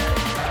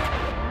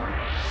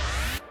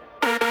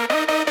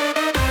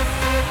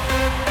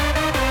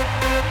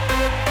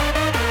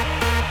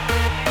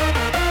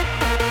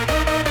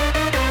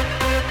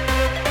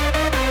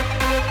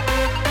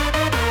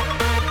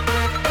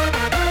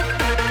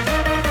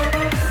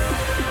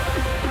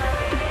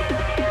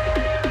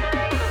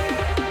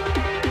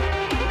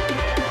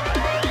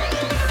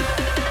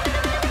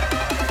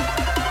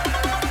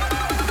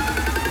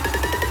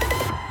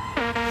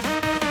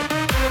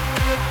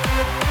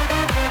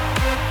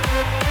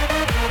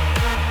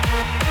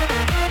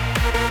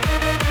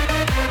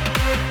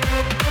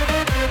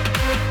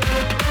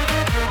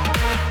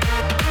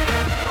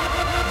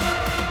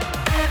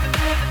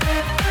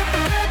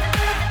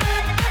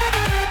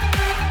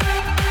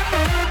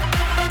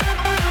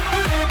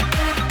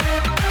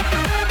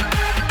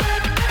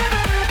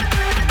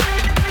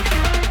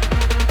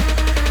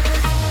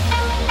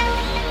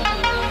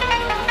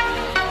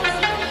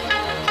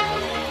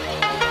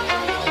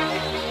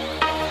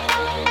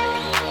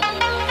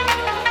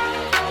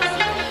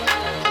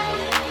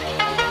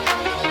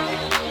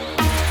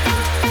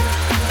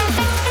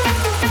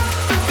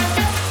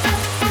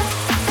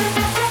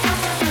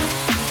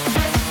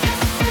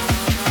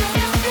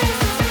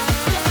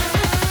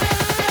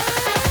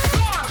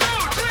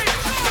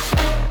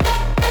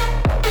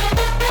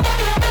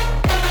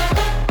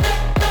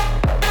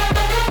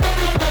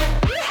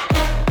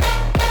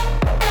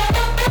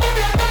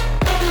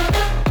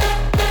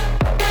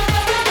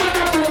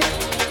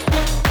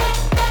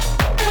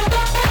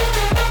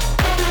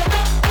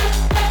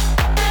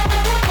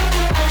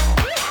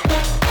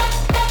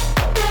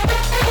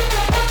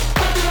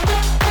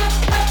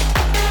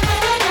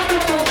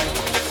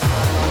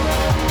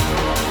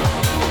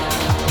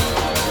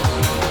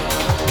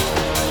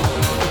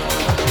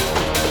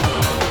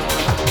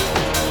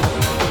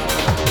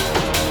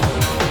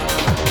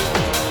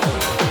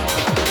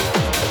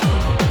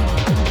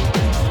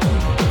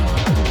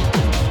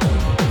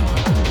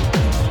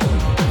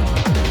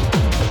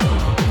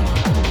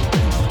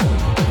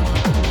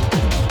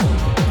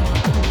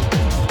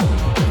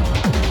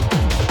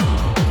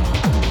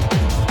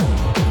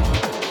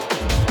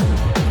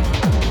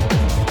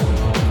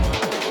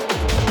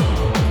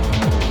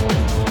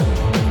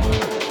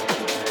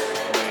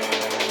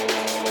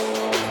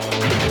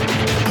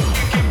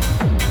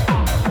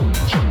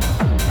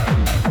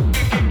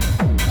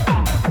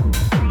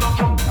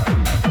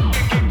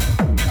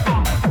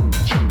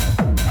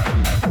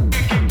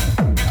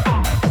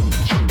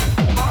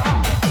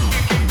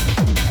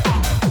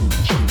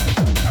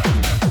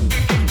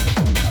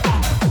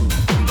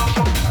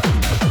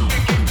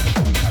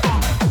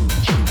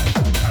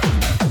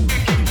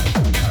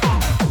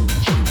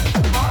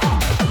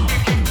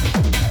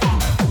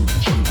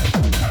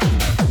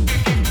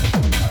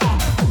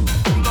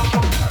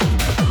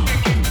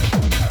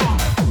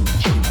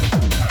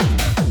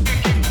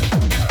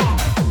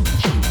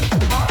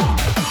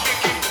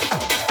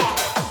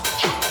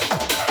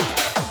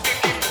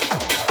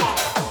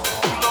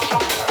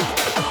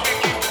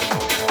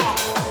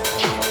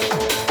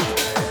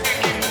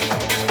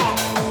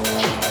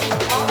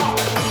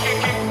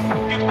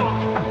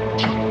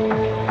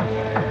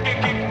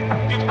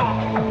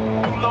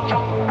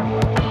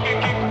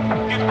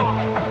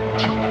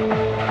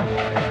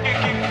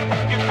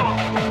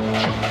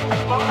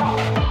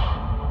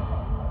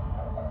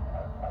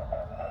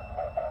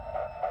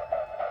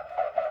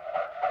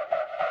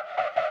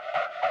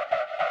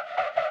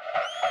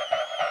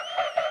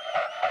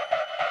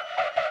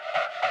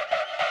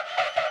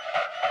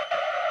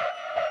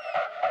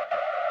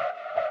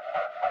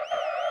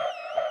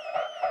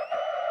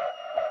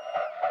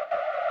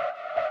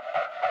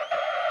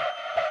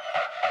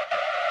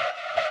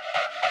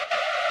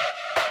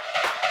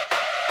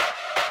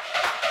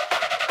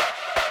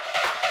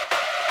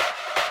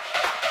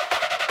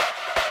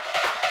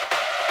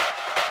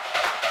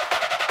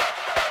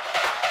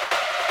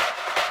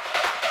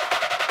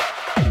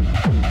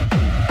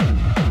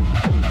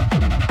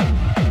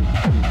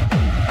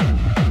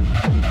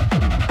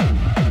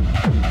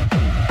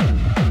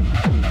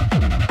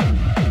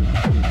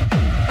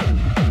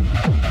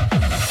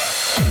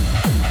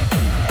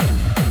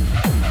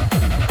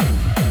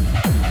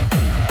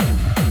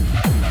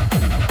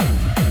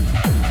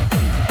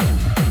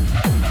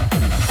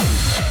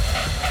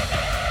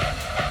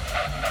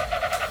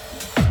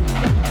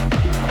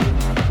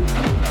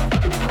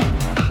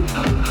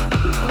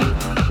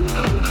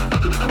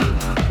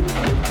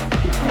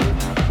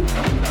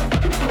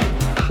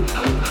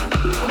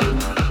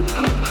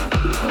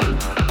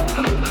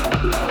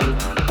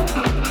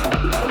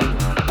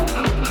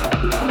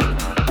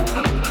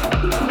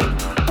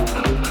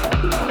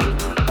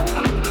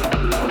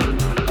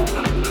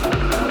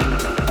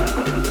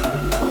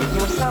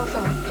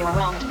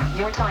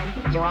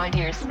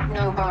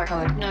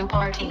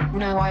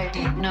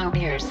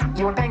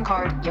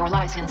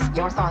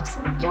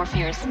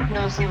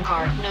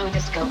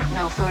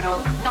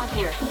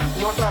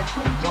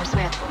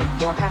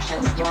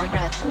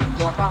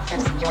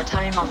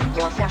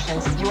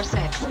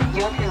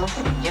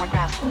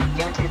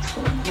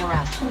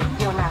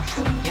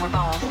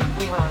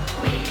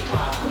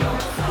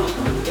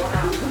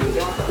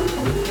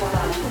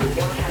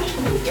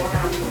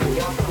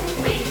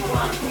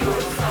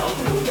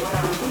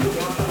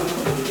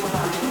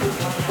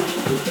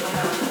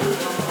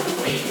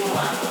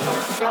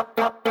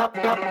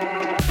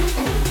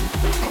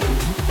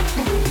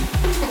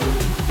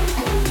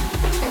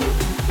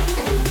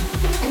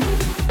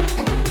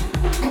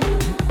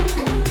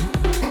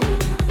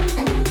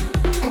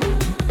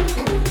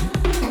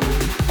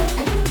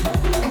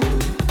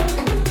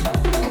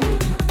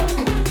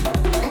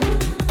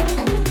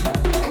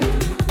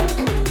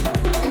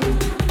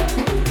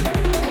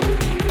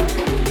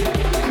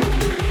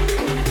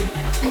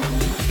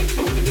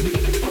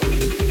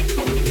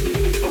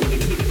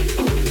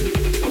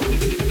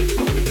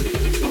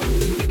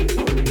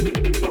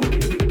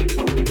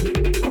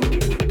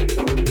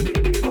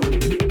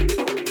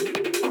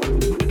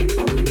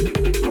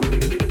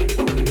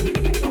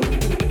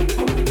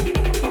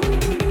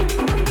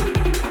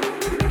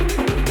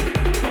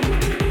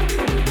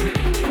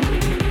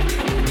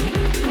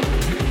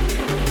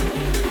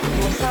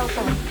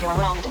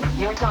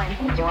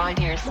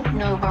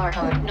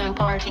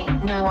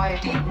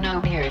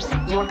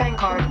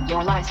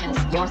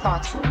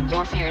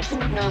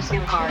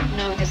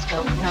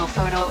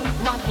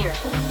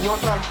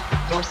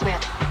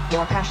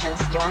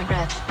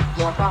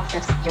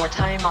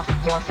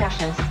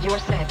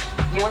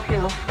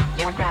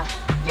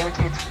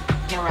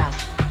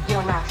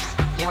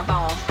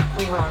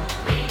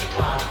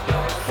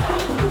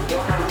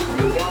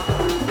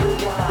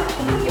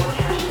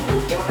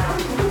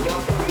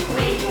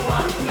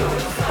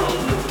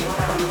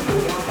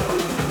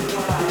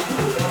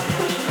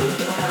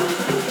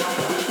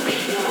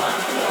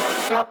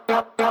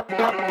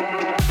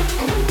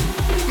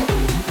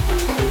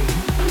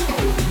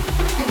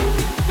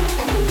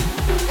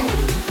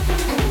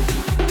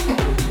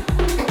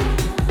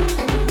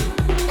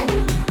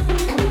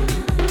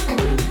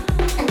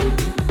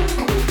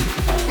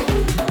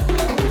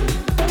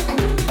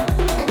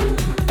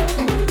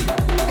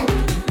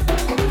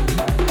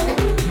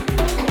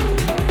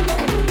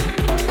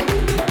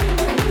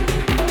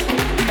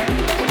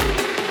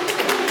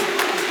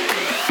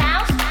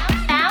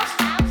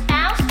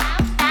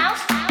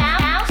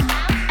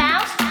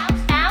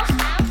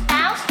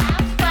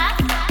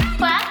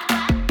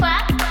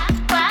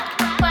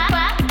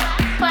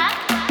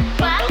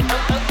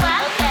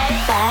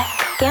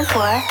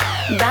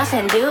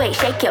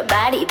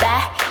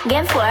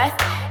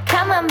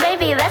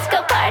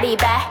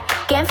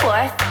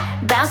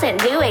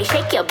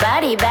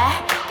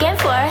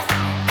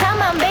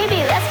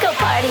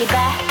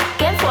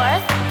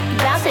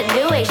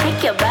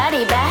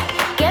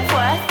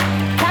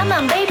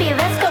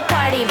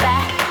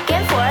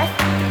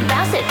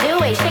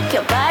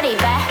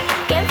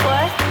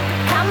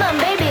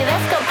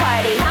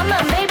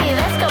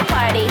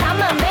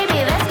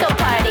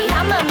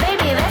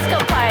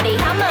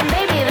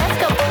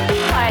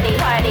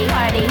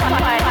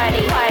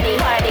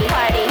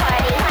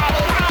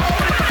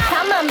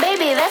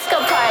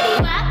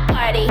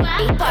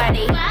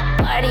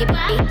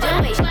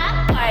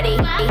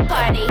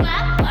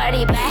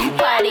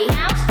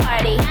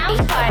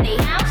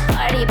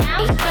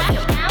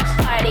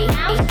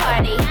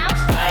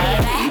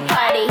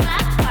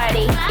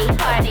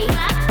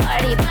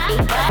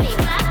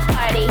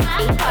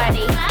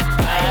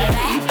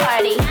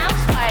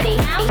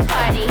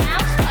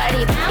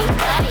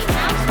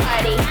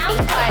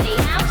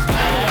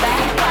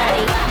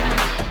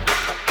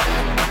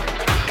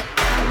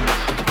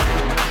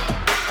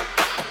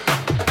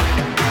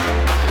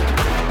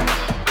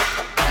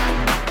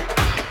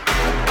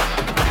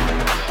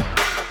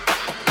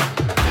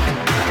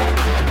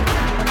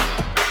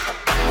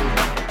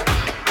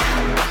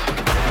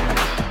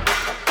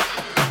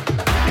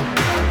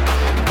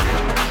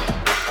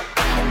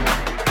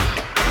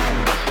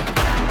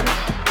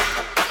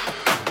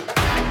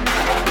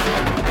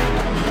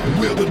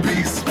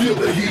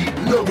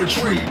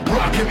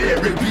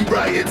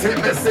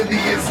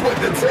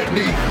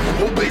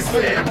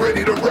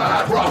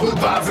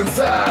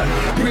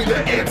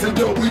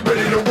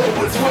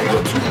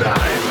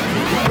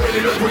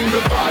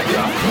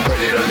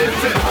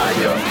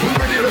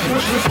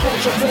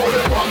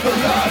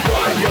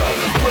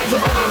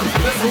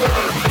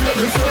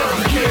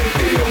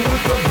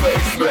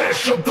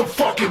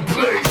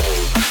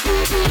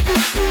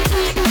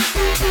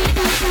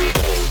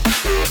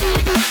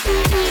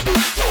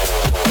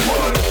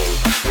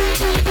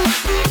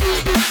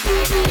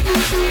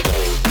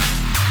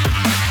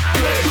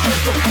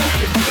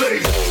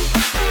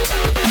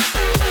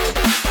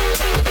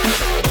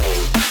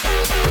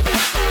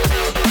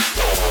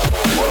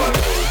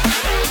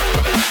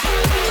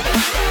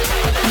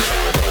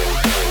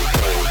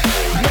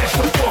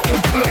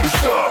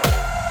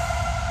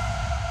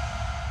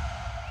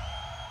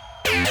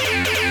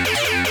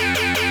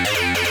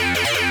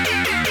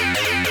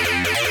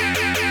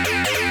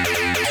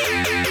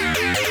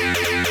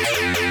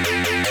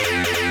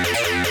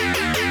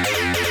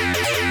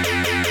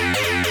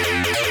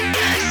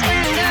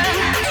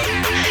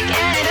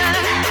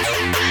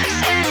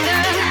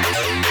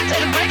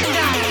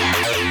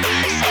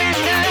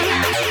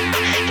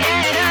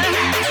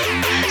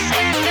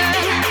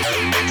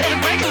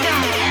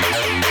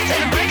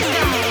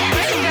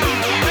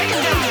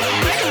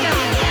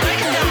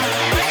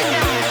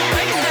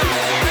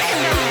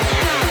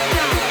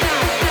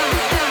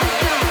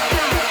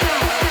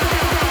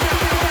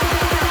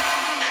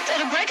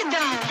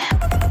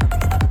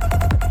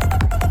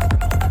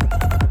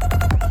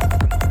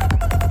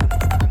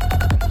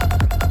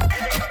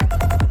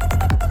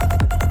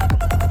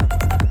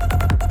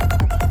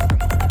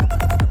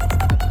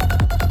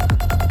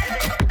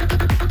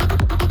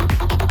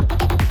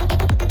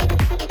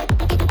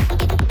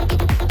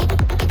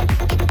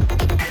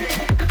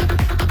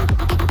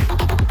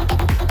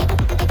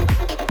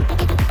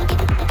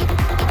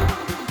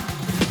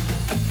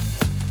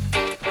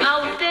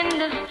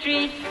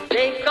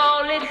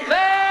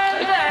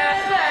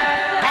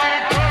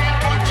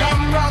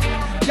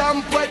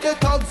 camp where the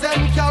thugs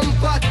and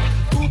camp at.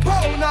 2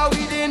 pound of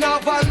weed in a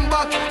van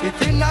back.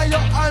 It inna your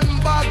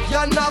handbag,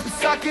 your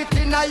knapsack, it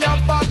inna your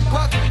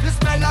backpack. This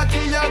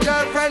melody your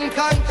girlfriend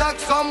contact.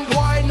 Some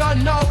boy not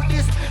know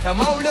this.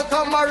 Them only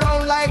come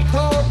around like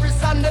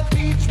tourists on the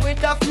beach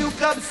with a few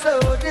club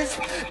sodas,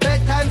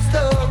 bedtime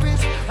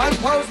stories, and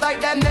pose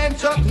like them named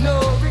Chuck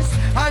Norris.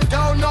 And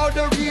don't know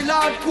the real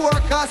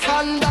hardcore, cause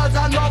sandals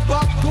are not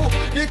back to.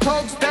 The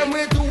thugs them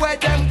way to where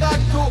them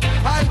got to.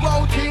 And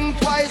won't think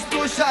twice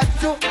to shot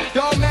you.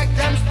 Don't make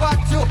them spot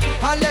you,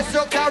 unless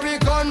you carry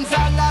guns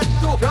a lot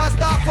too.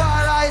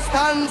 Rastafari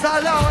stands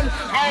alone.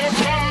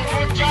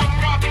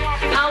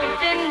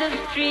 Out in the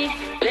streets,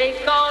 they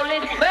call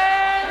it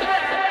burn.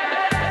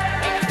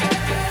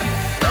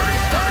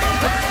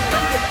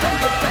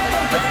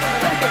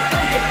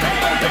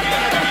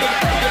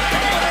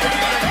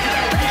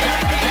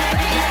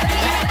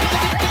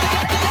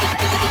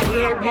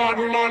 Bad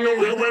man,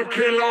 we will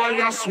kill all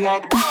your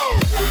swag.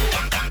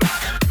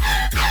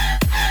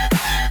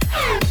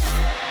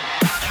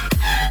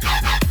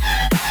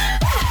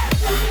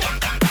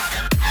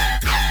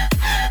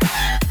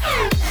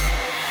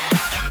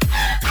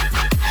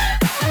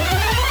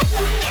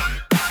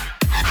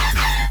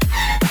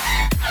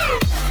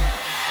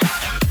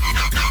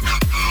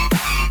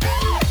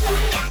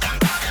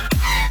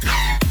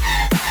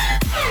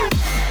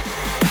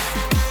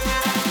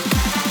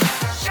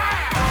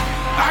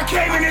 I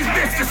came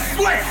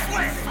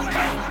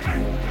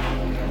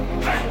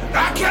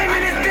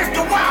in this bitch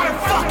to wild the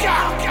fuck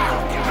out.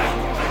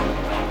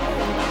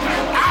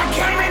 I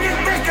came in this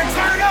bitch to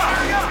turn up.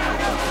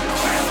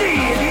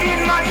 Shit, me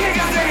and my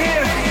niggas in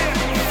here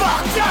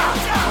fucked up.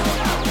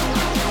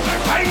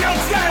 Ain't no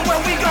telling what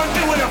we gon'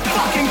 do with a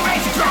fucking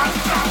bass drum.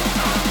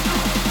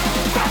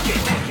 Fuck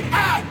it,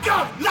 act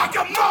up like a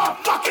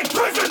motherfucking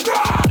prison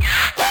drum.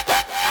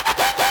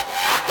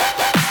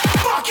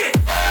 Fuck it.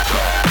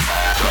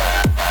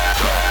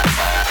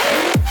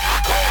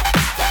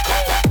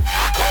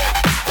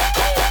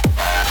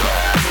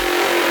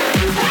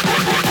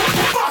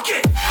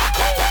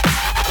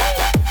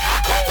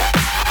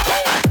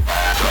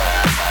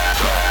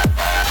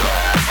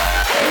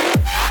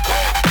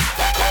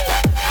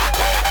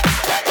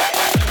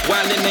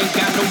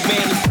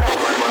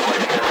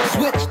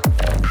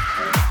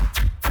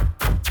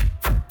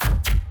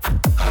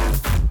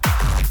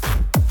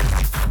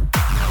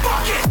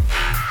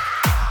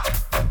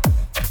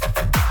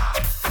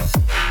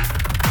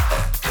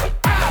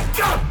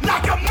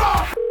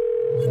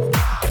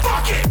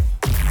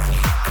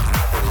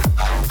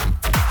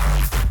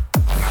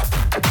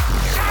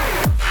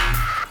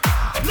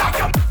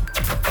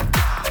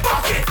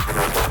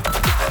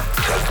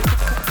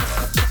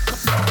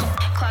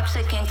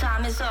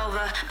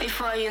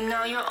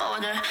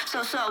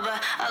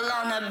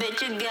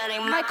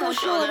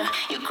 Shoulder.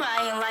 You're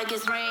crying like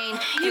it's rain.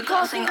 You're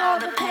causing all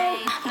the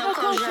pain. No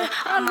closure.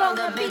 I'm on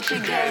the beach.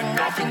 You're getting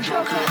nothing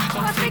joker.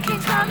 My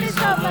thinking time is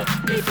over.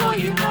 Before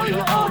you know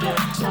you're older.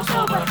 So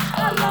sober.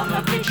 Along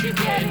the beach. You're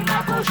getting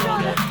my cold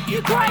shoulder.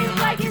 You're crying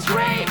like it's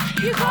rain.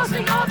 You're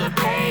causing all the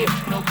pain.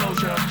 No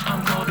closure.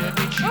 I'm on the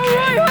beach. You're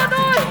getting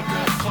nothing joker.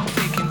 Clock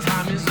ticking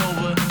time is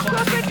over.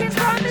 Clock ticking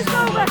time is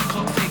over.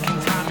 Clock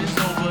ticking time is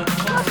over.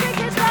 Clock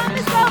ticking time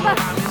is over.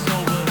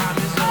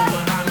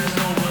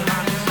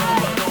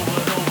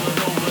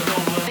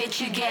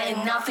 You're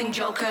getting nothing,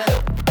 joker.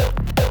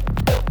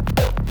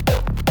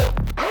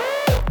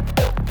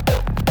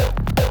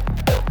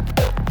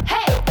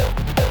 Hey!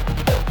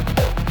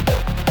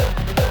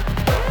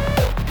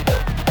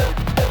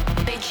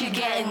 Bitch, you're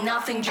getting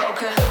nothing,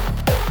 joker.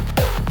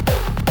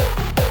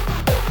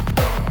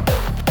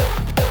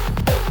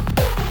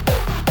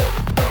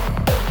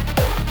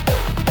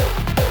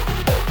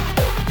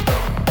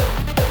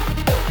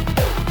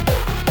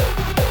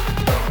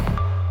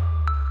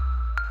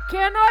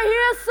 Can I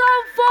hear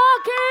some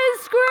fucking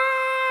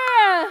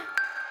scream?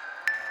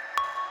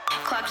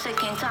 Clock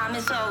ticking, time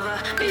is over.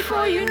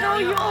 Before you know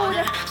you're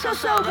older, so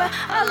sober.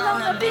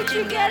 Along the beach,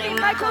 you're getting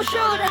my cold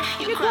shoulder.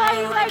 You're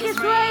crying like it's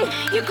rain.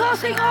 You're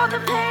causing all the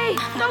pain.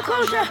 No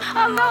closure.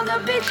 I'm on the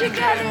beach, you're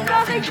getting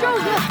nothing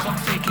closer. Clock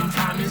ticking,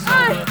 time is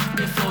over.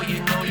 Before you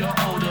know you're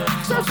older,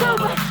 so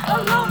sober.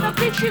 Along the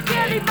beach, you're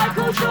getting my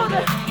cold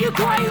shoulder. You're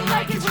crying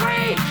like it's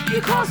rain.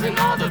 You're causing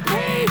all the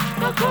pain.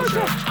 No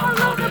closure.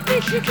 Along the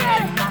beach, you're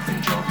getting nothing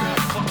joker.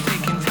 Clock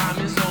ticking, time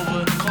is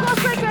over. Clock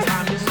ticking,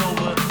 time is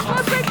over.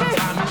 Clock ticking,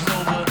 time is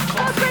over.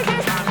 Clock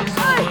ticking, time is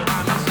over.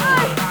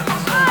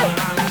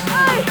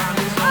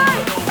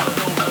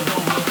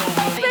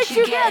 Bitch,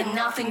 you get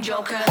nothing,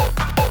 joker.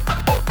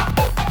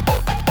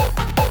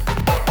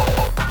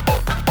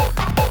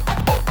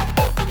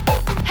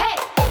 Hey!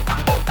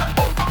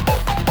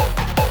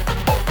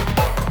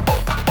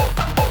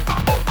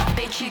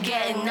 Bitch, you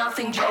getting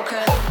nothing,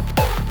 joker.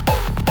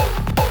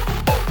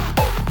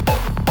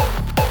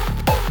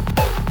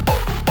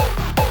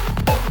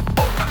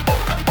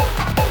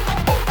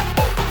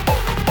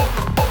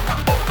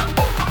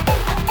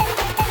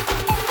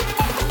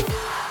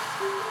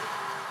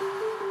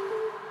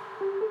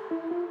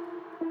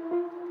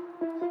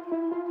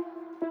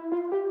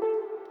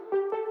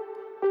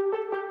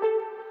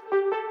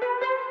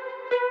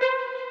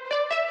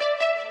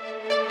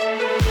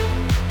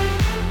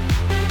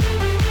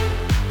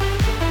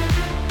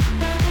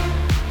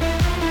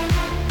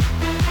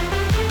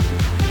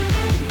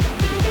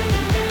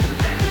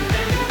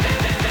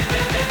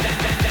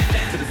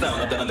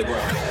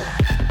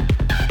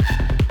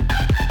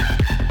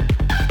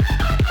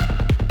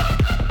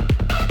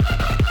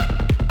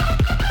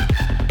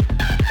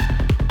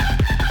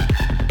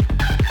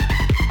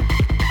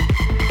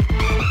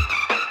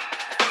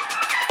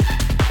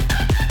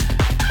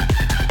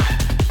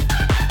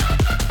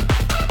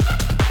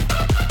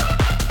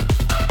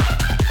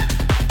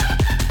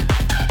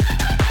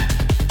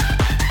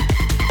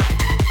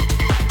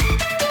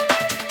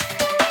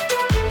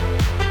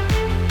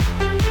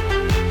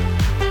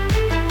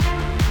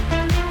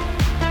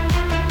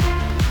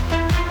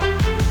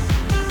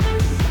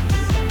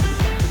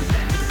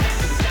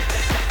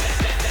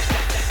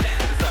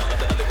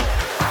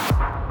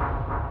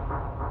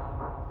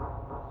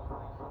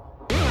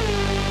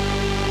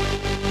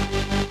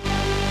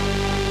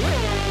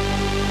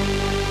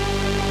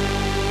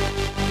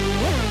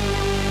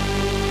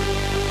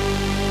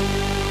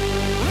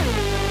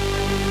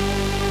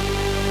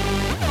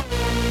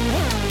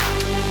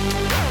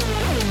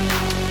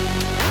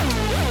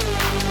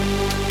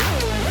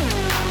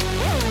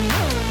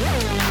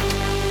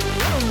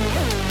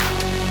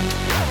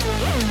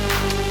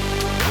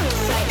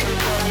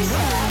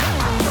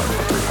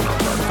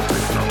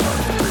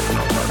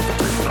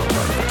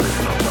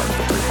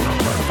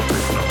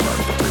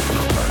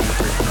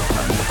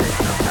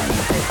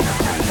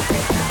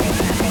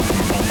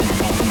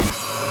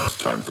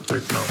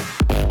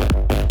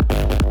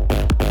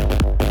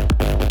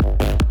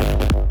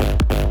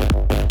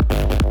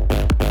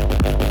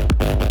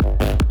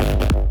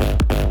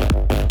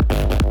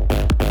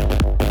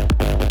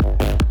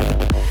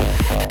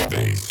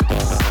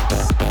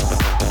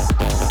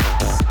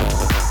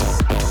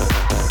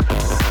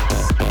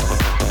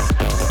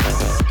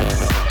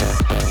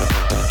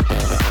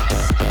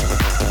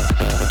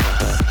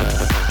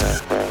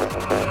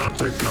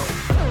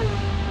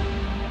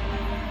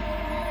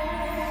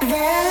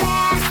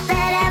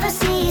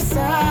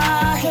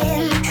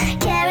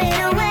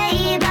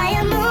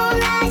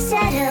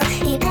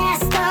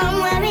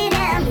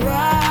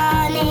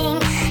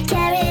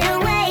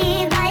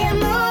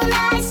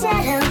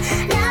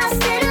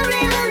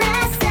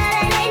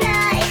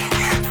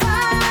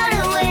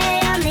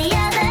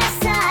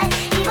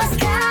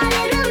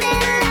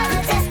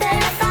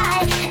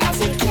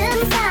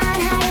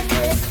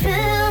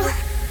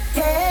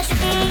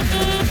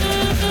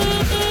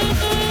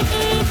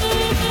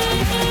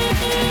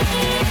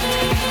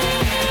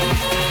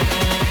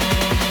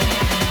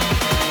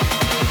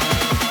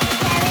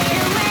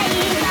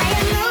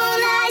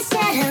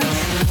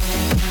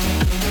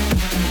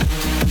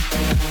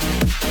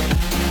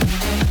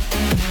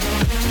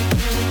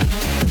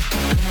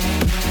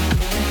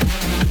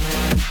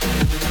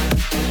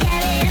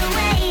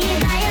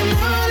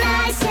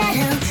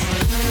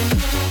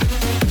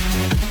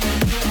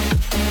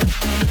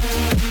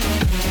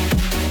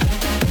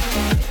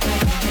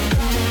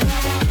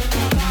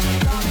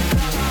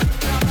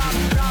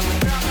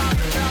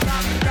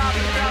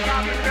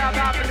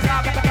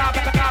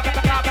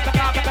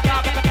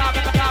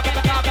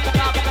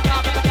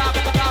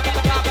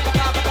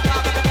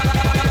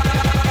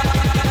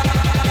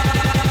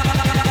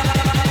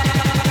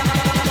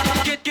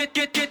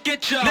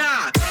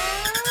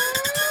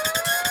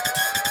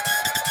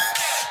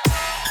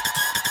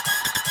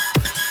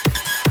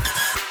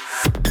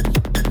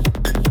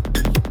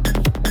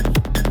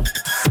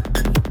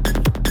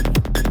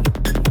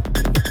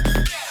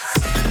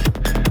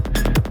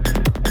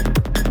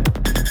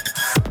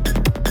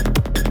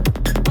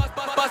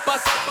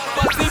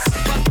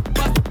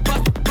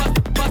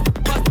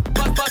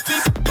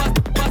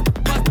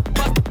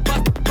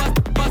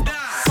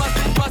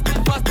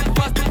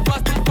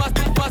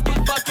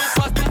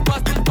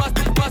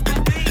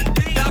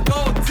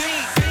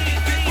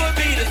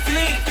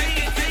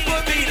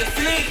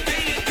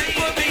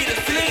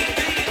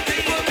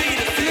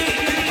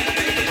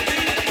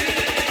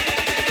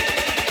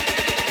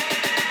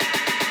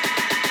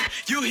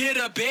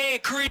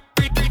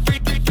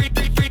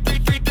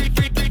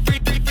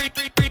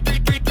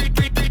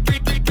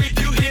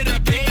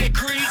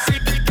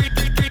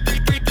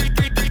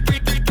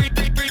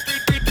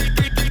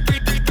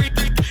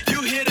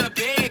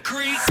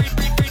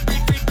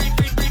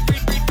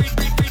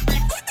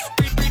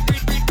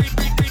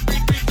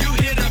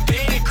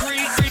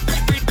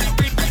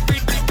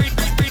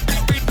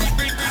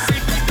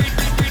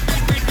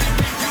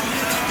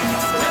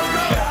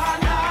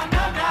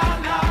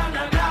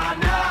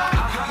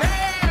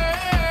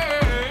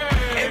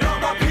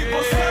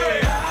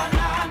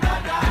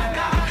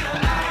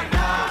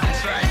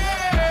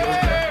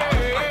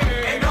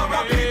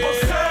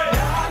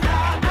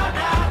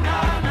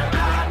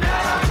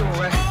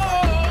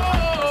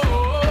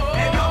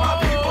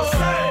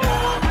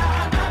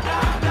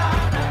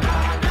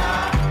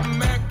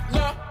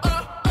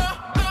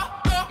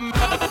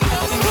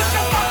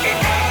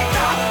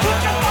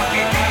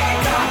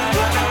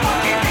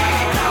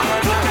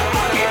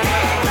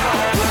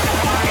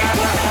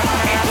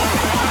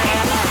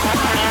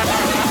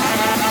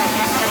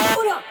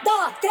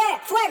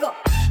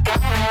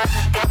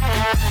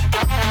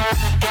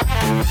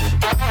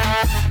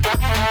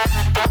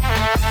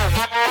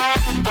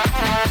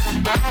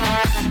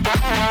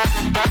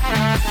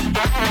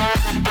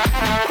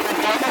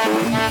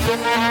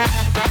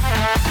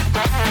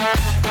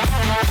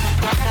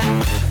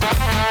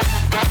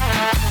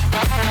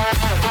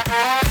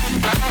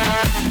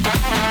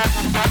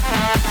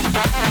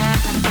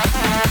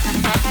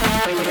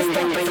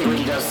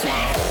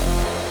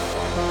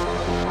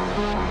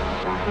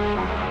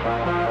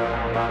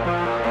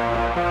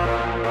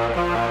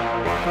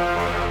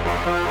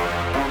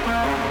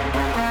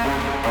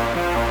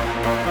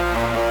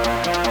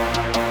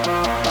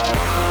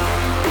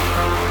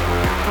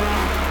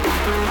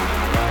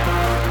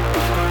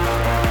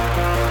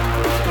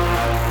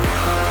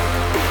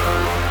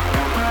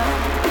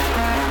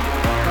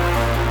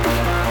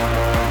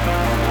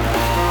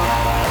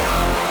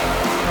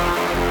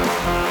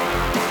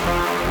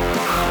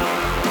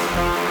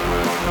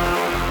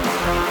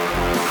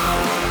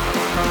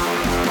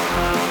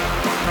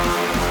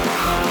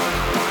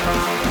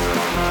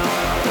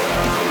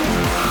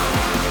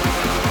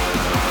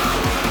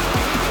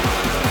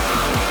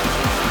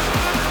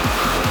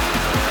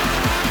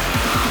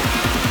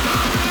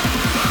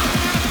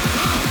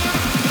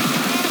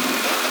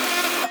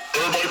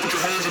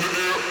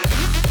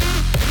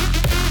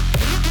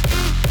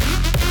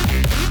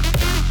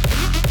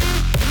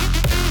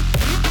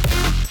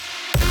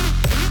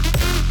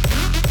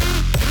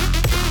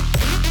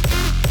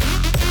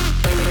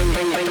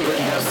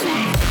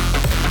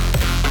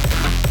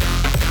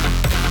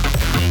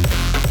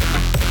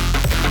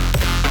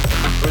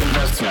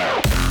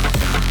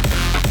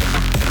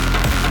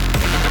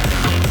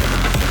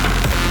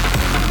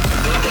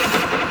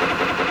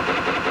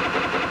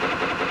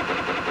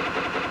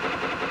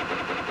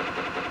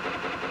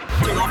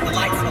 off the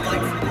lights.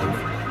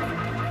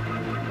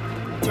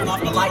 Turn off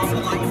the lights.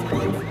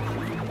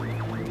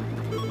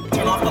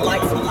 Turn off the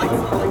lights.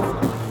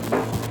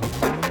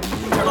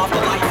 Turn off the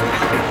lights.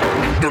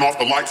 Turn off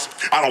the lights.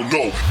 I don't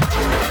know.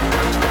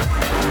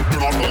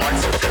 Turn off the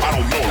lights. I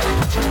don't know.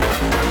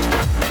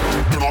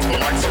 Turn off the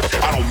lights.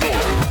 I don't know.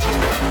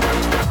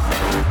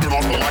 Turn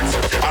off the lights.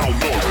 I don't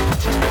know.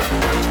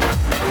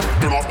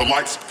 Turn off the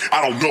lights.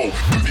 I don't know.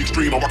 To the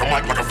extreme, I rock a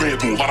mic like a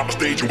vandal. Light up a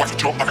stage and watch it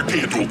jump like a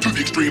candle. To the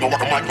extreme, I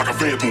rock a mic like a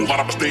vandal. Light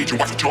up a stage and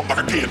watch it jump like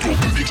a candle.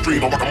 To the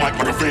extreme, I rock a mic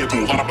like a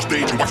vandal. Light up a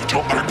stage and watch it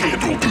jump like a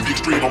candle. To the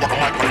extreme, I rock a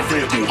mic like a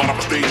vandal. Light up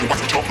a stage and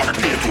watch it jump like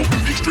a candle. To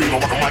the extreme, I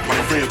rock a mic like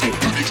a vandal.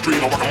 To the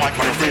extreme, I rock a mic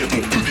like a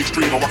vandal. To the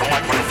extreme, I rock a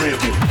mic like a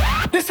vandal.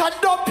 This I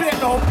don't play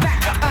no back.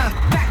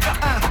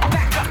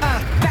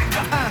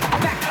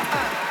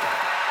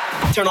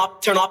 Turn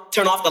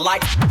off the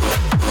lights.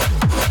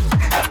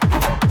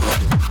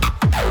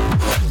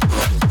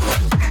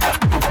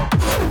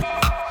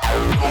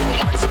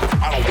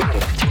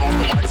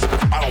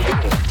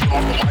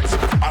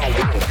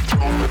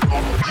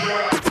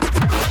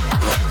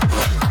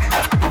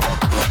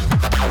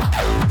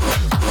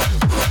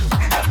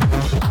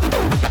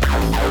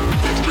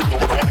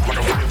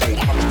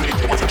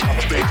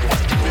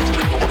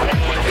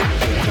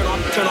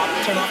 Turn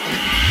off.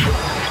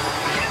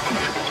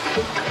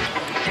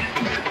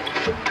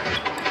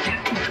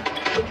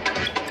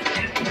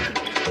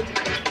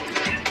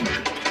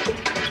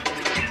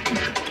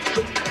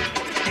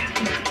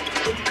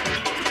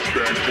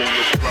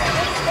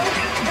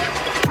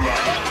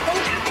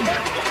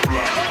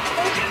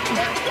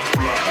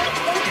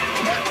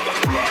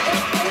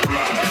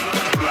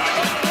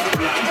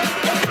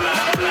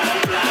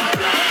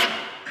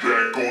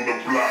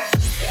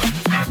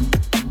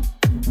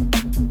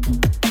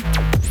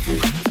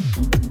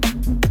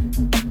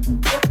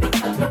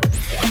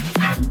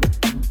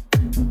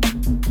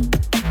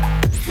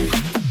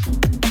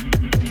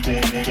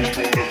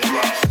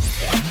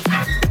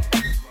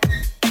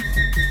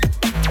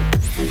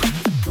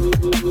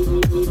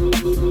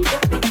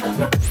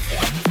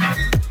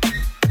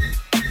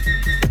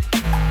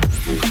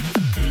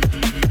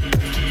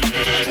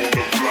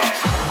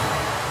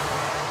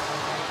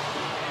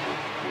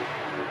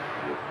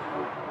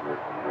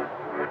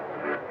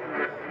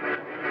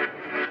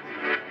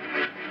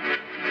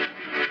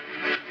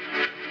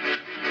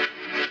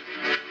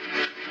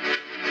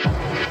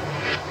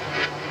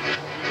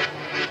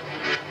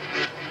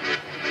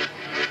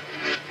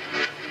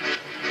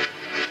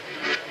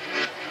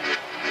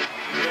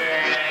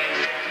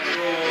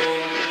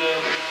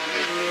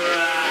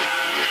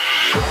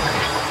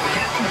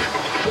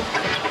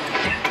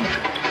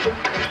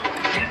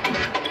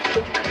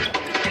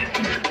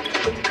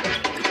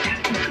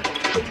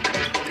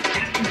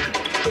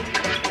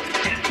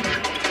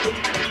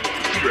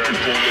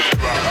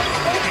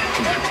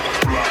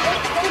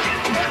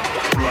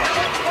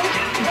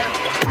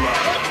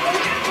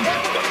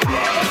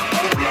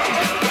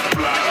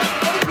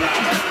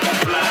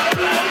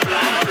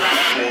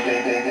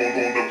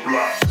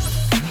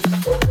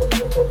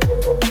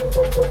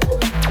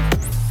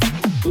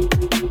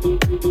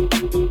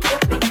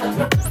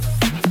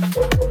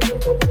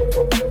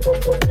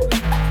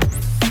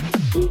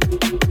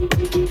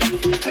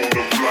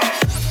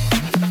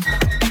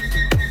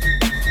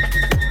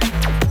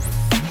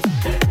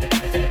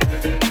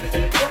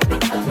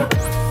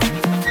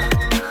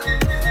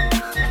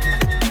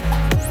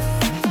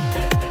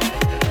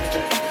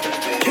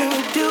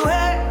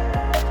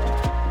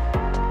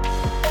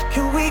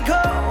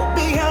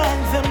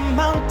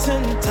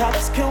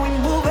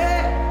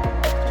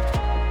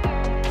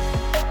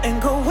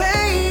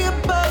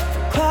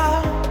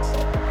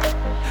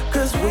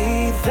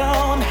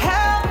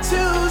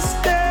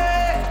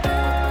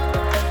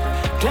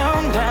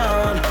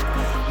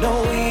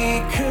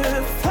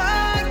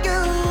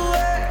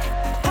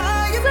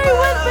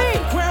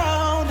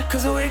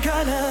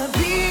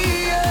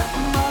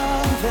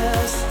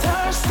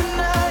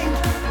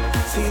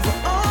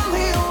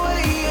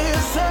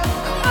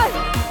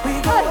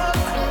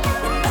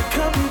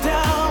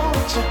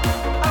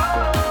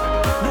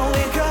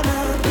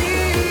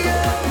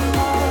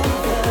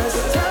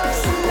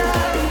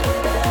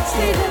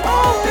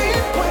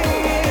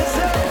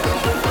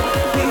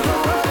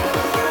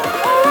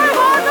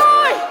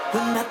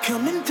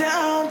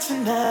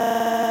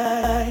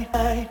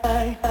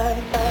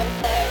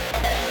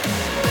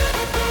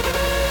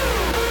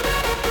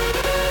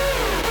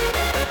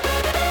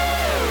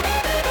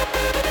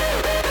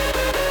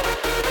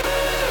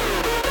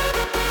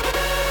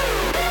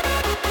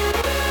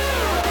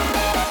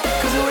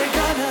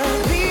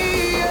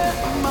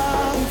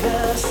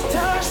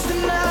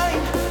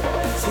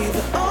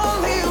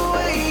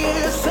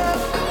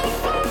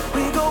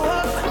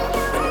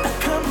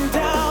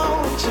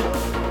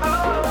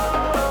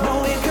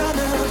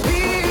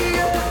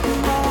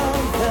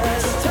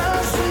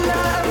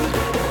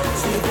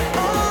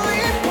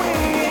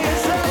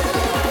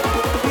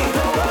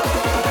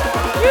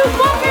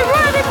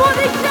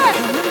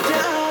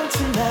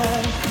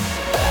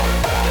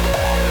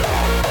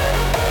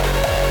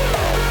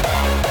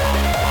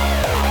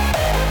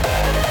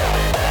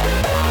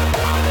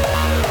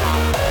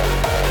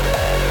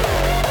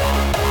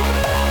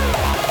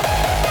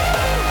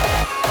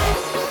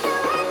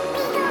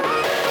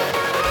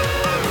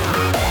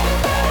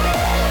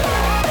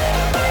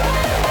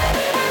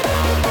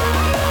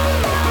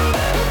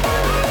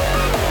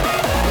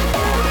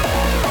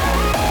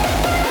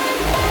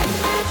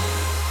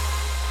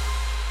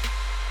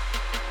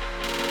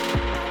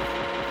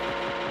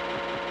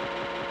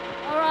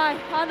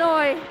 right,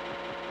 Hanoi.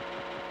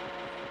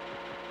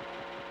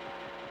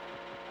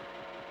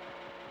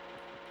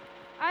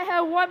 I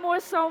have one more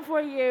song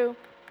for you.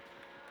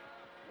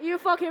 You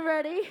fucking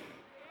ready?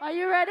 Are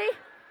you ready?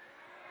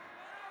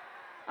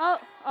 Oh,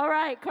 all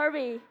right,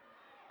 Kirby.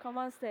 Come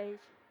on stage.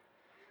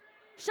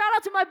 Shout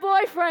out to my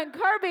boyfriend,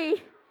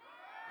 Kirby.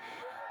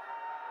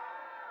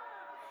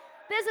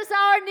 This is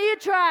our new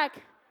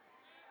track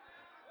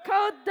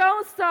called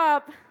Don't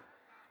Stop.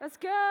 Let's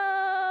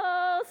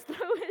go. Slow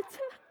it.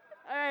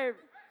 All right.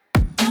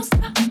 Don't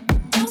stop.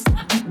 Don't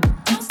stop.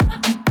 Don't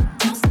stop.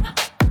 Don't stop.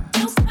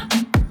 Don't stop.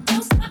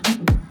 Don't stop.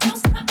 Don't stop. Don't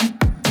stop.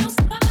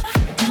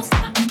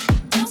 Don't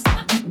stop.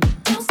 Don't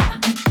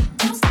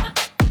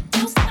stop.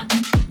 Don't stop. Don't stop. Don't stop.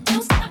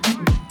 Don't stop.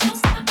 Don't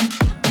stop.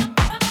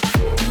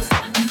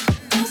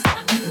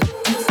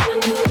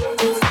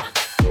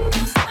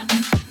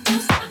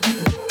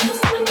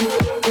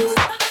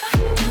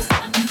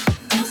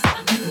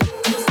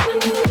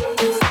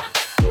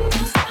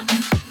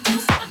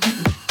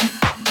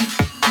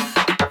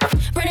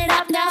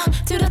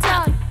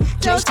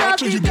 Don't stop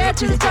till you get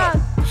to the top.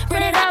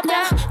 Bring it up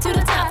now to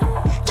the top.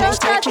 Don't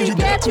stop till you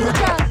get to the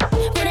top.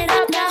 Bring it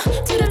up now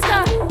to the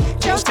top.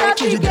 Don't stop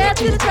till you get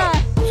to the top.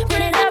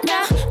 Bring it up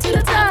now to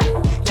the top.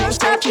 Don't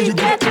stop till you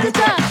get to the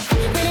top.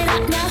 Bring it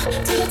up now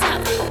to the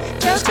top.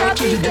 Don't stop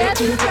till you get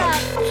to the top.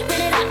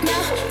 Bring it up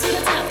now to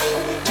the top.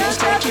 Don't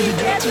stop till you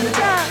get to the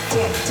top.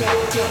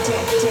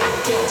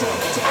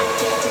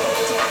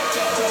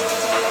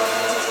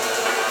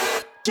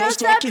 Don't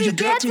stop till you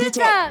get to the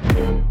top.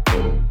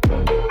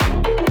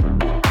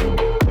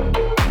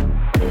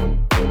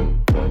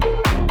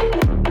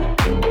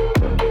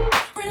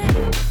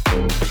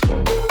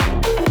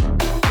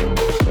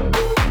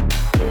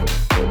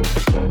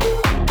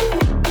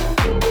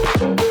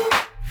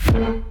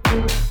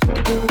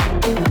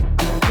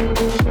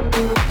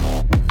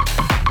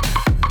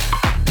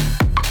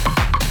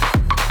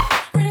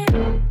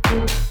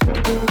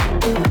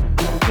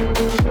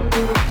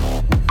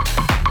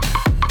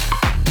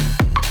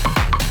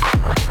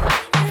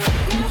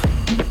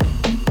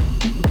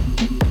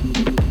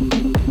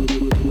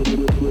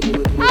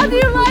 How do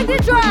you like the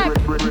track?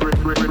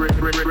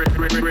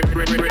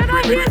 Can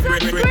I hear some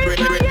screams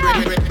from you?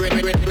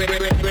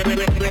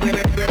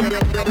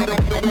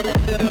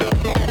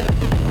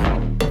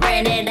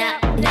 Bring it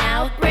up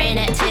now, bring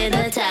it to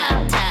the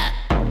top, top.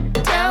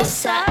 Don't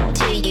stop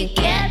till you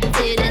get to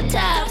the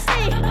top.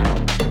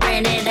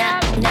 Bring it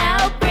up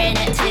now, bring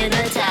it to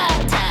the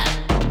top, top.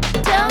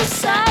 Don't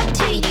stop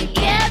till you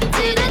get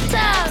to the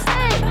top.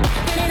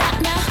 Bring it up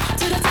now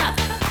to the top.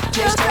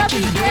 Don't stop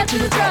till you get to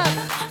the top.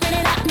 Bring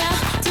it up now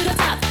to the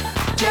top.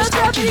 Don't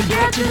stop till you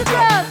get to the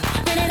top.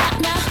 Bring it up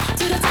now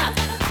to the top.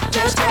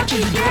 Don't stop till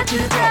you get to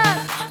the top.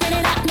 Bring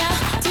it up now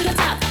to the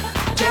top.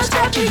 Don't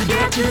stop till you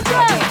get to the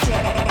top.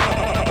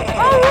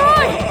 All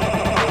right,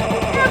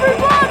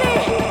 everybody,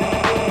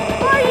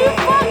 are you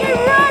fucking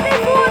ready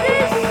for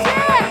this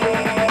shit?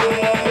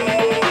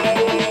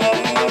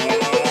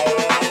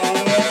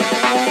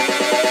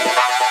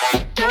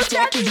 Don't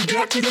stop till you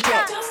get to the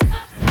top.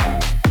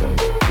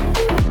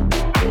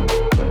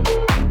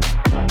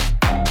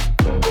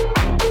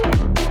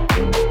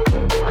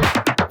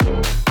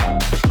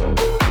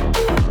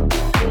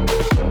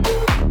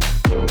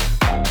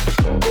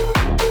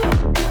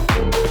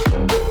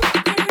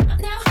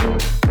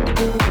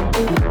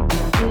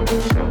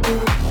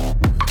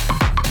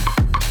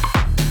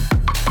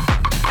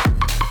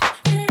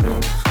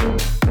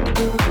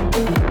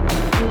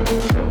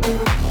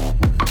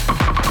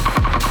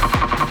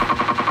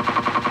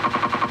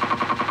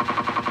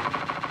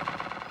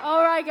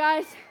 All right,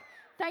 guys,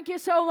 thank you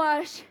so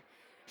much.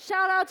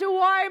 Shout out to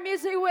Wire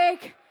Music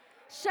Week.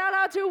 Shout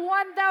out to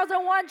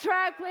 1001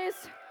 Track,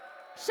 please.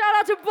 Shout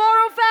out to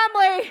Boro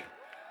Family.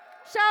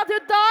 Shout out to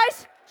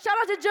Dice. Shout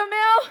out to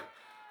Jamil.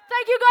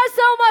 Thank you guys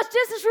so much.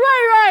 This is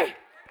Ray Ray.